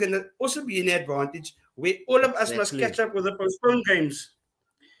City is going to also be an advantage, where all of us must catch up with the postponed games.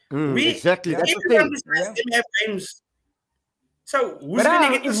 Exactly. That's the everyone thing. besides them have games. So who's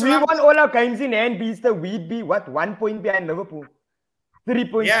going to get the if we won all our games in hand, Beaster, we'd be what, 1 point behind Liverpool, 3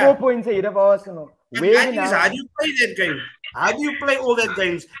 points, 4 points ahead of Arsenal. How do you play that game? How do you play all that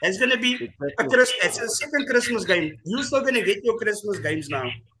games? It's going to be it's a second Christmas game. You're still going to get your Christmas games now,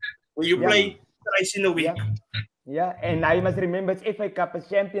 where you play twice in a week. Yeah, and now you must remember it's FA Cup, it's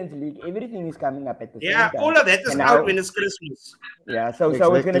Champions League. Everything is coming up at the same time. All of that is out when it's Christmas. Yeah, so it's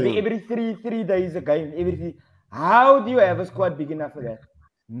going to be every three days a game. How do you have a squad big enough for that?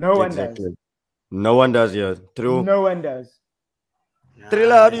 No one does. No one does, yeah. True. No one does.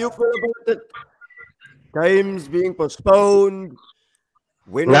 Trilla, how do you feel about it? Games being postponed.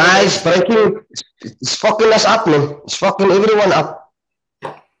 It's breaking. It's fucking us up, man. It's fucking everyone up.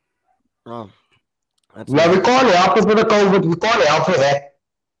 Oh, now, we can't help it with the COVID. We can't help with that.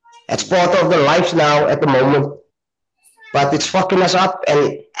 It's part of the lives now at the moment. But it's fucking us up.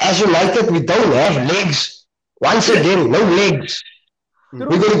 And as United, we don't have legs. Once again, no legs. We're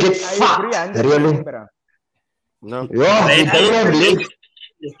going to get fucked, really. No. Yeah, we don't have legs.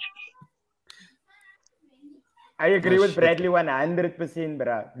 I agree with Bradley 100%,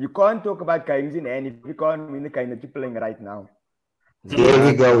 bro. You can't talk about games in hand if you can't win the game that you're playing right now. There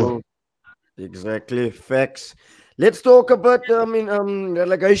we go. Exactly. Facts. Let's talk about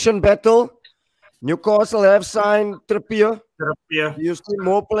relegation battle. Newcastle have signed Trippier. Do you see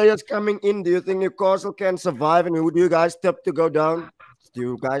more players coming in? Do you think Newcastle can survive? And who do you guys tip to go down? Do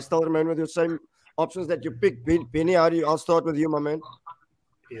you guys still remain with your same options that you picked? Benny, I'll start with you, my man.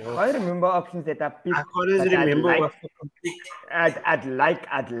 I remember options that I picked. I can't remember.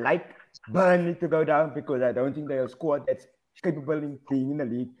 I'd like Burnley to go down because I don't think they're a squad that's capable of being in the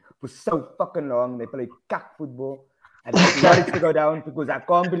league for so fucking long. They play cuck football. I'd like Norwich to go down because I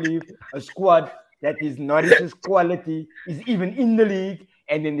can't believe a squad that is Norwich's quality is even in the league.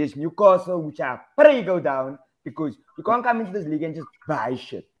 And then there's Newcastle, which I pray go down because you can't come into this league and just buy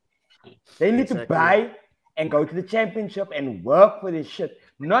shit. They need to buy and go to the championship and work for this shit.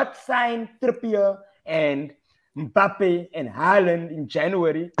 Not sign Trippier and Mbappe and Haaland in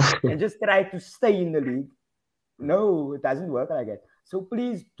January and just try to stay in the league. No, it doesn't work like that. So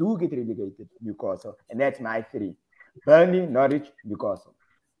please do get relegated, Newcastle. And that's my 3. Burnley, Norwich, Newcastle.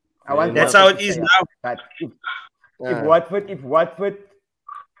 That's how it is now. But if Watford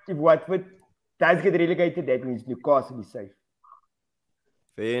does get relegated, that means Newcastle is safe.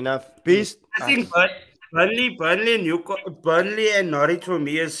 Fair enough. Peace. I think Burnley and Norwich for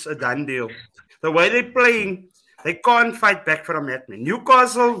me is a done deal. The way they're playing, they can't fight back from that, man.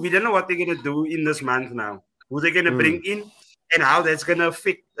 Newcastle, we don't know what they're going to do in this month now. Who they're going to bring in and how that's going to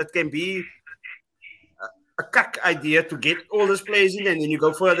affect. It can be a cuck idea to get all those players in and then you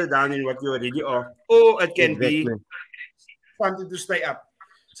go further down in what you already are. Or it can be something to stay up.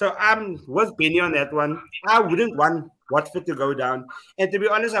 So I'm with Benny on that one. I wouldn't want Watford to go down. And to be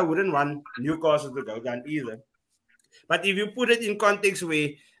honest, I wouldn't want Newcastle to go down either. But if you put it in context where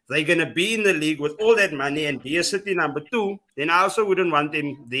they're going to be in the league with all that money and be a City number 2, then I also wouldn't want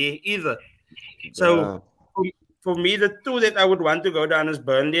them there either. So for me, the 2 that I would want to go down is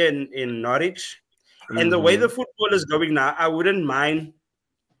Burnley and in Norwich. And the way the football is going now, I wouldn't mind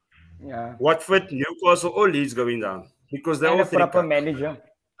Watford, Newcastle, or Leeds going down. Because they're all a proper manager.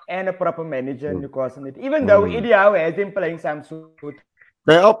 And a proper manager in Newcastle. Even though Eddie Howe has been playing some sort.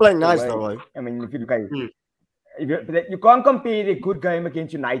 They are playing nice though, right? I mean, if you look at it, you can't compare a good game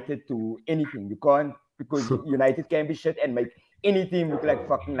against United to anything. You can't, because United can be shit and make any team look like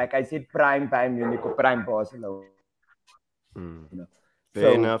fucking, like I said, prime Munich or prime Barcelona.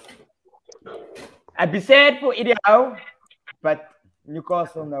 Fair enough. I'd be sad for Eddie Howe, but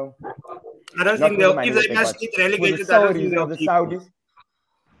Newcastle now. I don't Not think for the they'll, money if that they they must got. get For the relegated, I don't think Saudis, they'll the keep Saudis.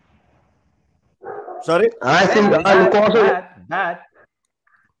 Sorry? I think Newcastle. But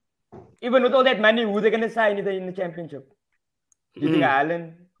even with all that money, who they gonna sign in the championship? Do you think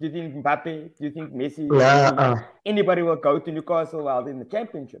Haaland? Do you think Mbappe? Do you think Messi? Do you think anybody will go to Newcastle while they're in the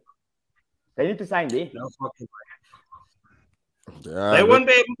championship? They need to sign there. No fucking way. Yeah, They won't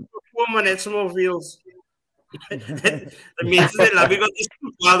be able to perform on that small fields. The means they love because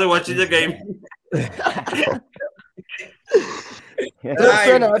while they're watching the game.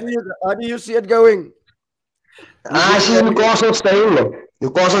 Tristan, how do you see it going? I see Newcastle staying.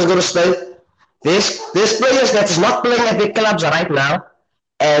 Newcastle's going to stay. There's players that is not playing at their clubs right now,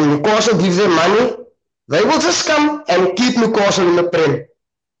 and Newcastle gives them money. They will just come and keep Newcastle in the Prem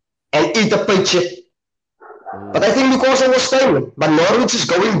and eat a paycheck. But I think Newcastle will stay. But Norwich is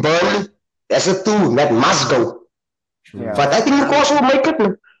going Burnley. That's a two that must go. Yeah. But I think Newcastle will make it.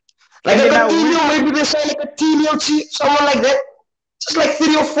 Like a Coutinho, maybe they say like a Coutinho, someone like that. Just like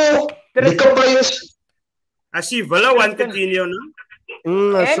 3 or 4 bigger players. I see Villa want Coutinho now.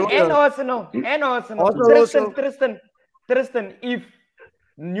 And Arsenal. Tristan, if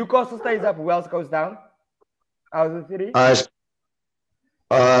Newcastle stays up, who else goes down? How's the theory?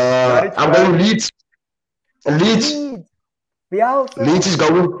 I'm going Leeds. Leeds is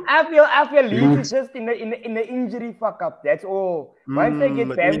going. I feel Leeds is just in the injury fuck up. That's all. Once they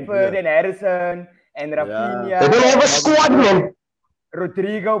get Bamford and Harrison and Rafinha, they don't have a squad, man.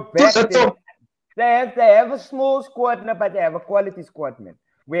 Rodrigo back. They have a small squad, but they have a quality squad, man.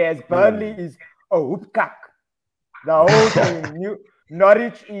 Whereas Burnley is a hoopkak. The whole thing.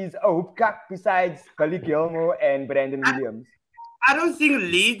 Norwich is a hoopkak besides Billy Gilmore and Brandon Williams. I don't think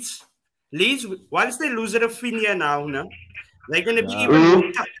Leeds, once they lose Rafinha now, no, they're going to be even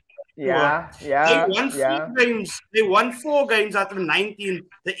more tough. Yeah. They won 4 games out of 19.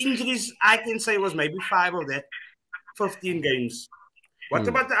 The injuries, I can say, was maybe 5 of that 15 games. What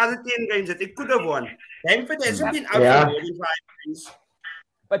about the other 10 games that they could have won? Bamford hasn't been out for more than 5 games.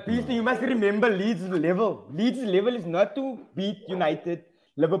 But Beastie, you must remember Leeds' level. Leeds' level is not to beat United,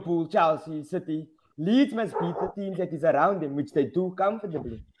 Liverpool, Chelsea, City. Leeds must beat the teams that is around them, which they do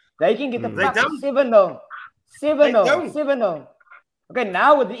comfortably. They can get a 7-0. 7-0. Okay,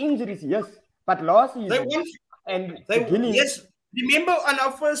 now with the injuries, yes. But last season yes. Remember on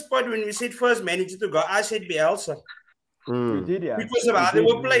our first part when we said first manager to go, I said Bielsa. You did, yeah. Because of how they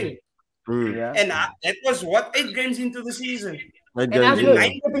were playing. Yeah. And that was, 8 games into the season? And they only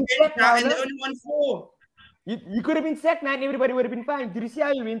won 4. You could have been sacked now and everybody would have been fine. Did you see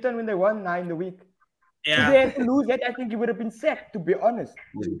how you went on when they won 9 the week? Yeah. If they had to lose that, I think he would have been sacked, to be honest.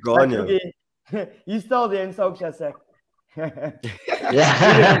 He's gone, He's still there in Solskjaer sack. That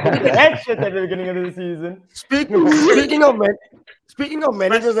shit at the beginning of the season. Speaking of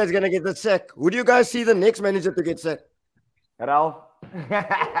managers that's gonna get the sack, who do you guys see the next manager to get sacked? Ralph.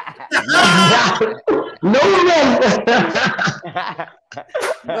 No man.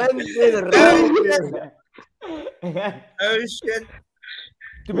 Oh shit.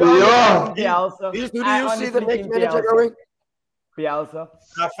 To be honest, Bielsa. Who do you see the next manager going? Bielsa.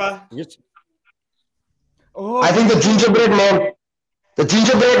 Rafa. Yes. Oh, I think the gingerbread man. The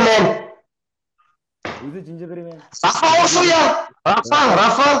gingerbread man. Who's the gingerbread man? Rafa also, yeah.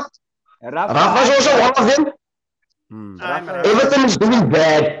 Rafa is also one of them. Everything is doing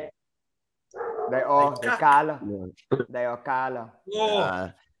bad. They are Kala. They are Kala.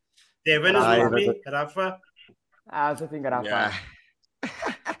 Oh. Devin is maybe Rafa. I also think Rafa.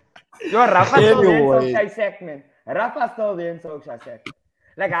 Yo, Rafa still there in Solskjaer segment. Rafa still there in Solskjaer segment.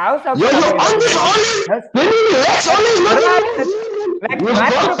 Like, how so? Yo, on this. Like,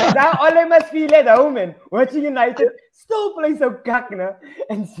 all must feel at home, man. Watching United still play so cackna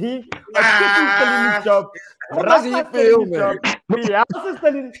and seeing still in his job. Rafa still in his job. Bielsa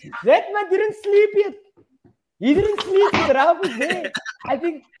still in. That man didn't sleep yet. He didn't sleep because Ralph was there. I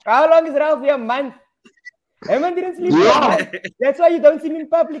think, how long is Ralph here? A month. That man didn't sleep yet. That's why you don't see him in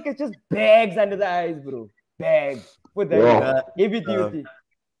public. It's just bags under the eyes, bro. Bags. Put that heavy duty.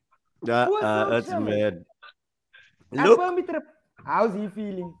 That's mad. Look, how's he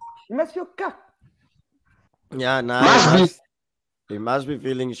feeling? He must feel cuck. Yeah, he must be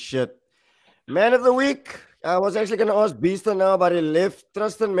feeling shit. Man of the week. I was actually gonna ask Beaster now, but he left.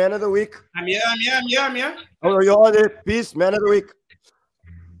 Tristan, man of the week. I'm here. Oh, you're there. Peace, man of the week.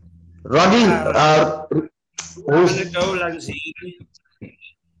 Roddy,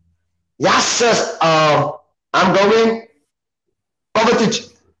 yes, I'm going Kovacic.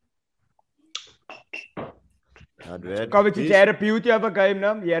 Kovacic had a beauty of a game,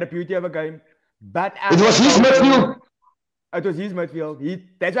 no? He had a beauty of a game. But it was his midfield. It was his midfield.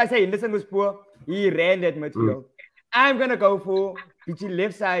 That's why I say Henderson was poor. He ran that midfield. I'm going to go for pitchy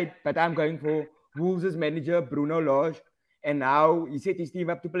left side, but I'm going for Wolves' manager, Bruno Lage. And now he set his team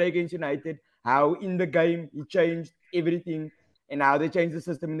up to play against United. How in the game he changed everything. And how they changed the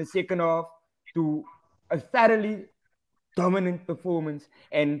system in the second half to a thoroughly dominant performance.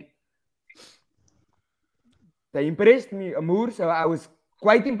 And they impressed me, Amour. So I was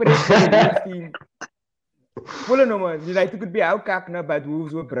quite impressed with the Wolves team. Full number. United could be outcocked, but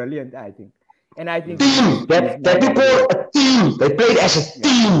Wolves were brilliant, I think. And I think team. That you call a team. They played as a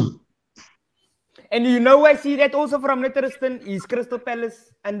team. And you know, I see that also from Tristan is Crystal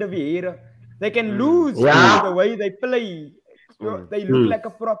Palace and the Vieira. They can lose the way they play. They look like a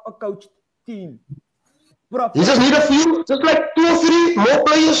proper coached team. Proper. You just need a few, just like 2 or 3 more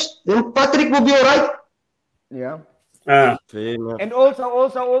players, then Patrick will be alright. Yeah. And also,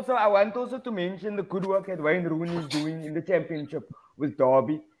 I want also to mention the good work that Wayne Rooney is doing in the championship with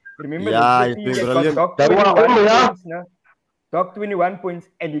Derby. Remember, the team that got top 21 points,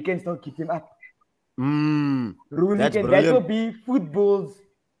 and he can still keep him up. Rooney can, that will be football's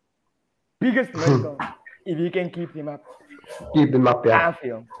biggest miracle if he can keep him up. Keep him up, yeah. I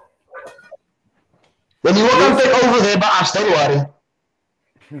feel. Then you will come take over there by us, don't worry.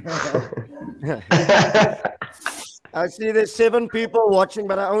 I see there's 7 people watching,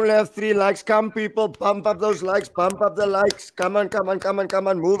 but I only have 3 likes. Come, people, pump up those likes, pump up the likes. Come on.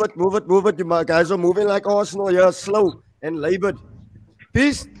 Move it. You guys are moving like Arsenal. You're slow and labored.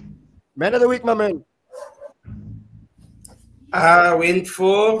 Peace. Man of the week, my man. I went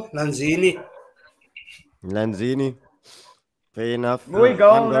for Lanzini. Fair enough. We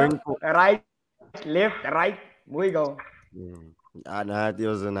go. Right, left, right. We go. Nah, it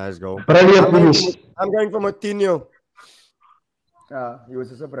was a nice goal. Brilliant. I'm going for Moutinho. He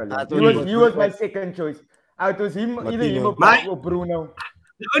was also brilliant. He was my second choice. It was him, either him or Bruno.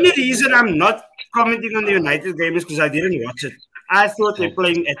 The only reason I'm not commenting on the United game is because I didn't watch it. I thought they were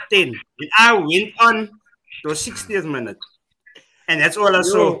playing at 10. And I went on to a 60th minute. And that's all I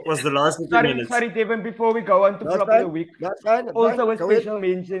saw was the last 2 minutes. Sorry, Devin, before we go on to flop of the week. Also a special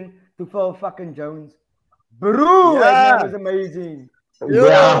mention to Phil fucking Jones. Bro, that was amazing.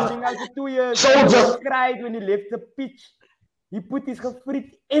 Yeah. After 2 years, he cried when he left the pitch. He put his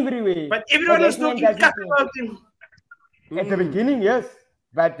feet everywhere. But everyone was talking about him. At the beginning, yes.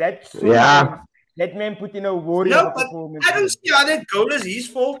 But that's that man put in a warrior performance. I don't see how that goal is his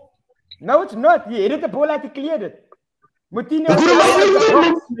fault. No, it's not. He headed the ball out, he cleared it. Moutinho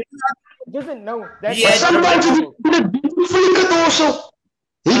doesn't know. Sometimes he did it also.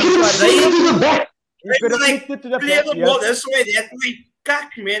 He could have played it to the back. He could have flicked it to the back. The ball. That's why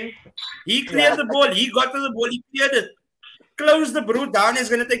man. He cleared the ball. He got to the ball. He cleared it. Close the brute down. He's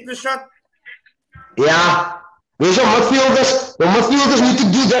going to take the shot. Yeah. There's your midfielders. The midfielders need to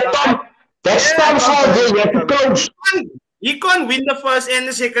do that time. That's time for there. You have to close. He can't win the first and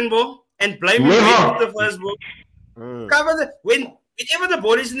the second ball and blame him for the first ball. Cover the whenever the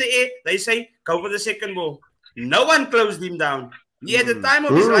ball is in the air, they say cover the second ball. No one closed him down. He had the time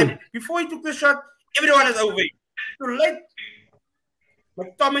of his life. Before he took the shot, everyone is over. Too late.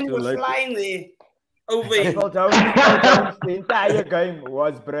 McTominay was flying there. Over him. The entire game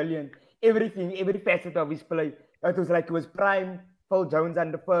was brilliant. Everything, every facet of his play. It was like it was prime Phil Jones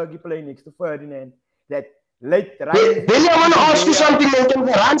and the Fergie playing next to Ferdinand. That late right. Then I want to ask you something, man. Can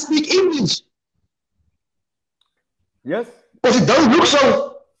Varane speak English? Yes. Because it don't look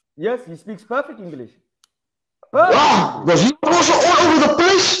so. Yes, he speaks perfect English. Wow, was he also all over the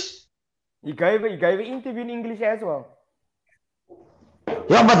place? He gave an interview in English as well.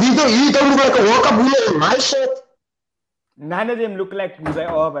 Yeah, but he don't look like a World Cup winner in my shirt. None of them look like who they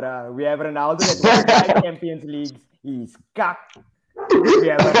are, bro. We have Ronaldo that won 5 Champions Leagues. He's cock. We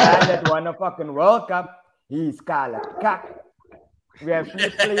have a guy that won a fucking World Cup. He's cock. We have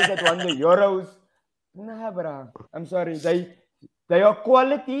players that won the Euros. Nah, bro. I'm sorry. They are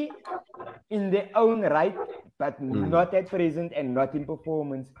quality in their own right, but not at present and not in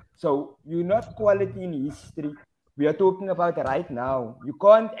performance. So you're not quality in history. We are talking about right now. You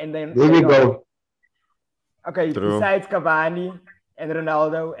can't, and then there we go. Okay, besides Cavani and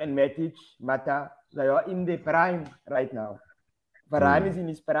Ronaldo and Matic, Mata, they are in their prime right now. Varane is in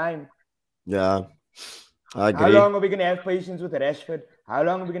his prime. Yeah, I agree. How long are we gonna have patience with Rashford? How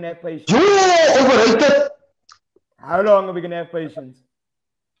long are we gonna have patience? Overrated. How long are we gonna have patience?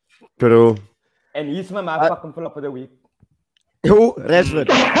 True. And he's my fucking flop of the week. Who? Rashford.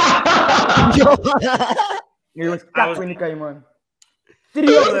 He was cut when he came on.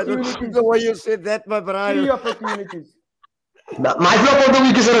 3 opportunities. The way you said that, my brother. 3 opportunities. My flop of the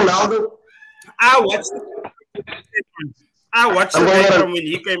week is Ronaldo. I watched I watched the game from when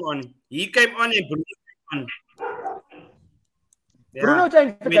he came on. He came on and Bruno came on. Yeah. Bruno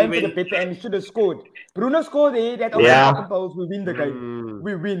changed the game for the better and should have scored. Bruno scored there, that open goals, we win the game.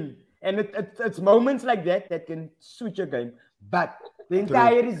 We win. And it's moments like that that can switch a game. But the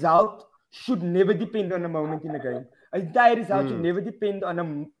entire result should never depend on a moment in the game. The entire result should never depend on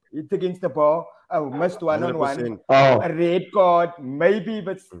a hit against the ball, a missed one-on-one, a red card, maybe,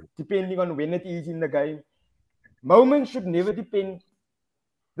 but depending on when it is in the game. Moments should never depend,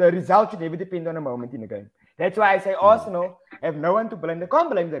 the result should never depend on a moment in the game. That's why I say Arsenal have no one to blame. They can't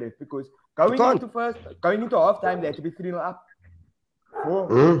blame the ref because going into halftime, they had to be 3-0 up.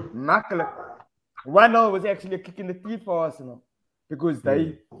 Makkelijk. 1-0 was actually a kick in the teeth for Arsenal because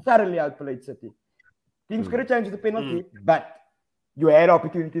they thoroughly outplayed City. Things could have changed the penalty, but you had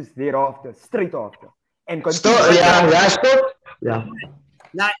opportunities thereafter, straight after. And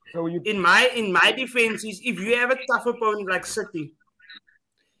Now, so in my defense is if you have a tough opponent like City,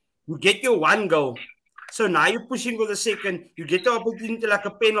 you get your one goal. So now you're pushing for the second. You get the opportunity like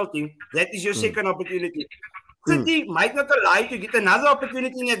a penalty. That is your second opportunity. City might not allow you to get another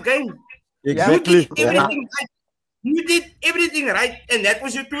opportunity in that game. Exactly. You did everything right. And that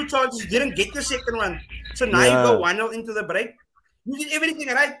was your two chances. You didn't get the second one. So now you go 1-0 into the break. You did everything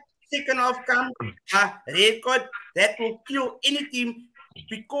right. Second half come. Red card. That will kill any team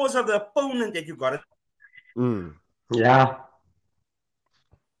because of the opponent that you got it. Yeah.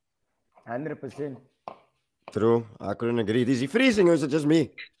 100%. True. I couldn't agree. Is he freezing or is it just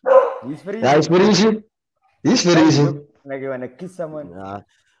me? He's freezing. Yeah, he's freezing. He's freezing. Like you want to kiss someone. Yeah.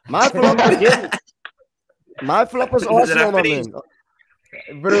 My flop was Arsenal, my man.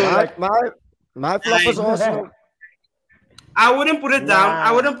 Bro, my flop was Arsenal. I wouldn't put it down.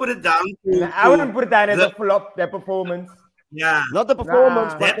 I wouldn't put it down. I wouldn't put it down as a flop, their performance. Yeah. Not the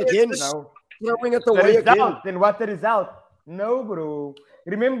performance, but again, throwing it away again. Then what's the result? No, bro.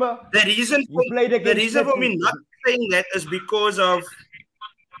 Remember, the reason for me not saying that is because of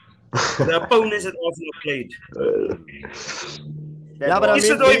the opponents that Arsenal played. Yeah, but I mean, if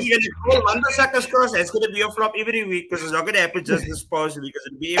you're going to call Wandersackers cross, that's going to be a flop every week because it's not going to happen just this past week because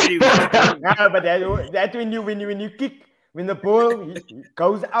it'll be every week. No, but that's when you kick, when the ball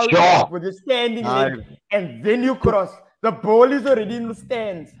goes out with the standing leg, and then you cross. The ball is already in the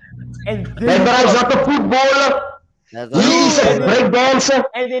stands. And then he's not a footballer. He's a breakdancer.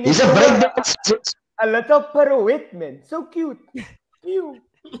 He's a breakdancer. A little pirouette, man. So cute. Pew.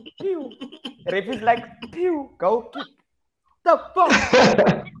 Pew. Ref is like, pew. Go kick. The fuck?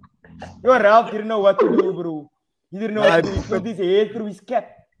 Your Ralph didn't know what to do, bro. He didn't know what to do. He put his head through his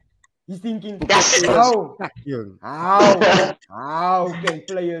cap. He's thinking, how can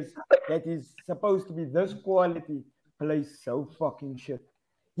players that is supposed to be this quality play so fucking shit?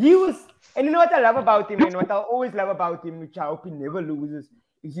 He was, and you know what I love about him, and what I always love about him, which I hope he never loses,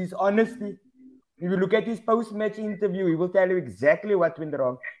 is his honesty. If you look at his post-match interview, he will tell you exactly what went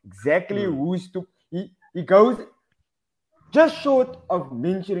wrong, exactly who's to. He goes just short of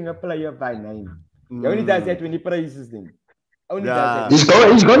mentioning a player by name. He only does that when he praises them. Only does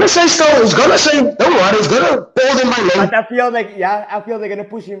that. He's gonna say so. He's gonna say, don't worry, he's gonna call them by name. But I feel they're gonna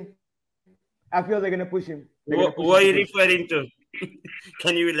push him. What are you referring to?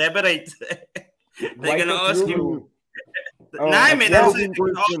 Can you elaborate? They're gonna ask you. Nah, man, that's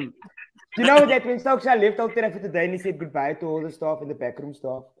you know that when Solskjaer left Old Trafford today and he said goodbye to all the staff and the backroom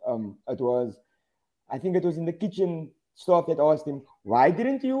staff, I think it was in the kitchen staff that asked him, why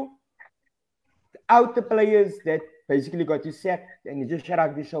didn't you out the players that basically got you sacked? And he just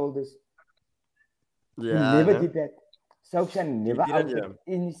shrugged his shoulders. Yeah, he never did that. Solskjaer never outed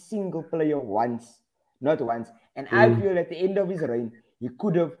any single player once. Not once. And I feel at the end of his reign, he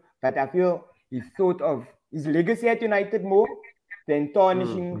could have, but I feel he thought of his legacy at United more than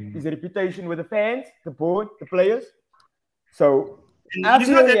tarnishing his reputation with the fans, the board, the players. So, he's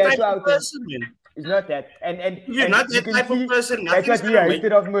not that type of person, man. He's not that. And you're not that type of person. That's what he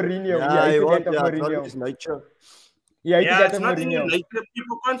hated of Mourinho. Yeah, he hated that of Mourinho. His nature. He hated that it's of not in your Mourinho. nature.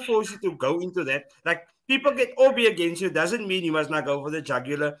 People can't force you to go into that. Like, people get all be against you. Doesn't mean you must not go for the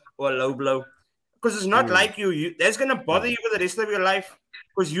jugular or a low blow. Because it's not like you. That's going to bother you for the rest of your life.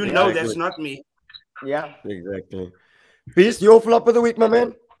 Because you know that's not me. Yeah. Exactly. Peace, your flop of the week, my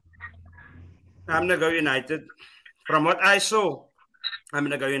man. I'm going to go United. From what I saw, I'm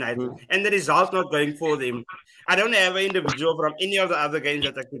going to go United. And the result not going for them. I don't have an individual from any of the other games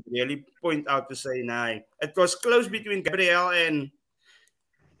that I could really point out to say, nah. It was close between Gabriel and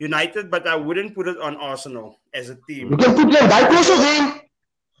United, but I wouldn't put it on Arsenal as a team. You can put Van Dijk also there.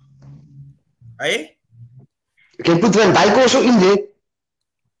 Hey? You can put Van Dijk also in there.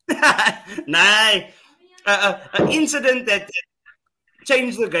 Nah. an incident that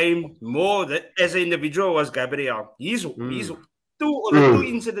changed the game more as an individual was Gabriel. His two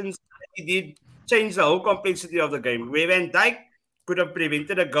incidents that he did change the whole complexity of the game. Where Van Dijk could have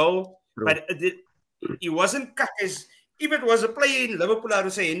prevented a goal, but he wasn't cut as if it was a player in Liverpool, I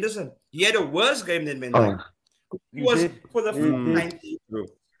would say Henderson. He had a worse game than Van Dijk. He was for the 90.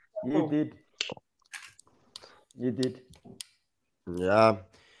 He did. Yeah.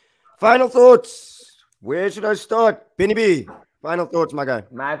 Final thoughts. Where should I start? Benny B. Final thoughts, my guy.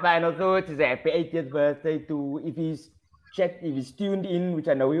 My final thoughts is happy 80th birthday to if he's tuned in, which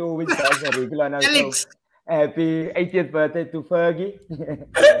I know he always does a regular now. So happy 80th birthday to Fergie.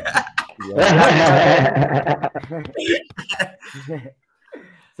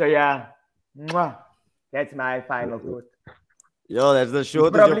 So yeah. That's my final thought. Yo, that's the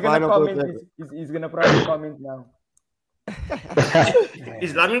short of your final thought. He's gonna probably comment now.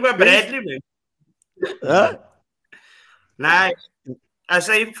 He's laughing by Bradley, man. Huh? Nah, I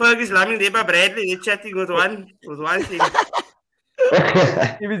say Fergie's laughing there by Bradley. They're chatting with one thing.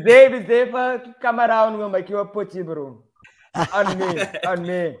 If he's there, Fergie, come around, we'll make you a putty, bro. On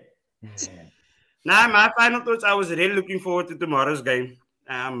me. Nah, my final thoughts, I was really looking forward to tomorrow's game.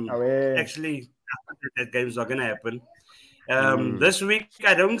 Actually, that game's not gonna happen. This week,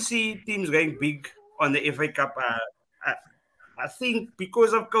 I don't see teams going big on the FA Cup. I think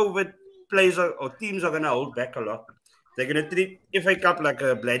because of COVID, players or teams are going to hold back a lot. They're going to treat FA Cup like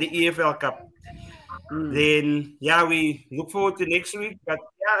a bloody EFL Cup. Then, yeah, we look forward to next week. But,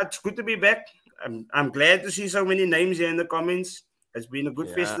 yeah, it's good to be back. I'm glad to see so many names here in the comments. It's been a good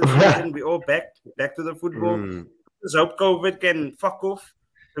festive season. We're all back to the football. Let's hope COVID can fuck off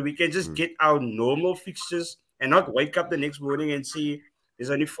so we can just get our normal fixtures and not wake up the next morning and see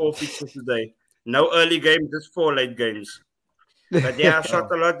there's only 4 fixtures today. No early games, just 4 late games. But yeah,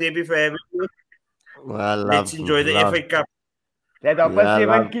 shot a lot, Debbie, for having me. Well, let's enjoy the FA Cup. That opposite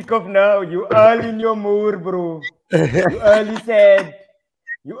 7 kick-off now. You early in your mood, bro. You early sad.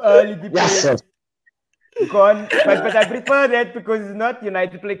 You early depressed. Yes, but I prefer that because it's not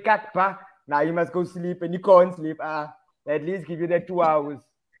United play Kakpa. Now you must go sleep and you can't sleep. At least give you that 2 hours.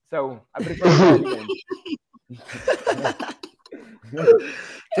 So I prefer that.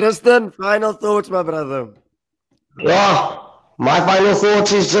 Tristan, final thoughts, my brother. Yeah, my final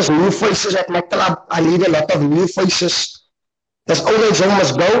thoughts is just new faces at my club. I need a lot of new faces. That's always how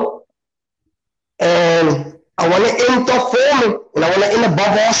must go. And I want to end top form and I want to end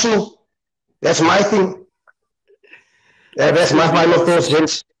above Arsenal. That's my thing. Yeah, that's my final thoughts,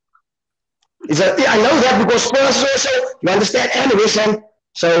 Vince. I know that because Spurs also, you understand, and West Ham.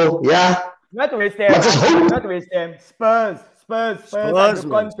 So, yeah. Not West Ham. Not West Ham. Spurs under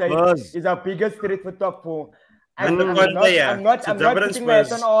Conte is our biggest threat for top 4. I'm not putting my hat on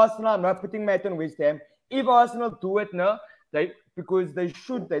Arsenal. I'm not putting my hat on West Ham. If Arsenal do it now, because they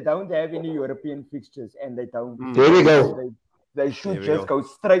don't have any European fixtures and they don't. There we go. They should go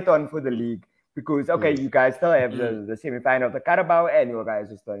straight on for the league because you guys still have the semi-final of the Carabao and you guys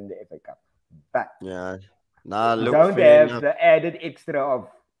are still in the FA Cup. But you don't have the added extra of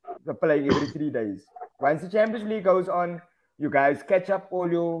the playing every 3 days. Once the Champions League goes on, you guys catch up all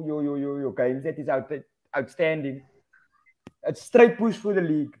your games that is outstanding. It's straight push for the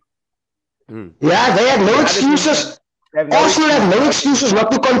league. Yeah, they have no excuses. Arsenal have no excuses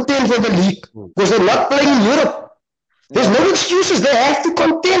not to contend for the league because they're not playing in Europe. There's no excuses. They have to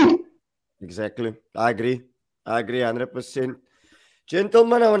contend. Exactly. I agree 100%.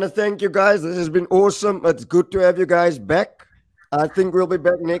 Gentlemen, I want to thank you guys. This has been awesome. It's good to have you guys back. I think we'll be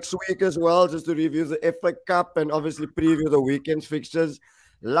back next week as well, just to review the FA Cup and obviously preview the weekend's fixtures.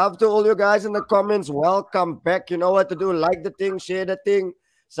 Love to all you guys in the comments. Welcome back. You know what to do. Like the thing, share the thing,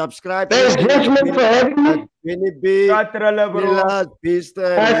 subscribe. Thanks, gentlemen, for having me. Benny B, Trilla, Beast.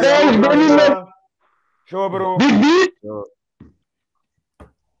 Thanks, Benny. Show, bro. Big B.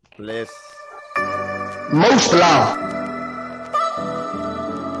 Bless. Most love.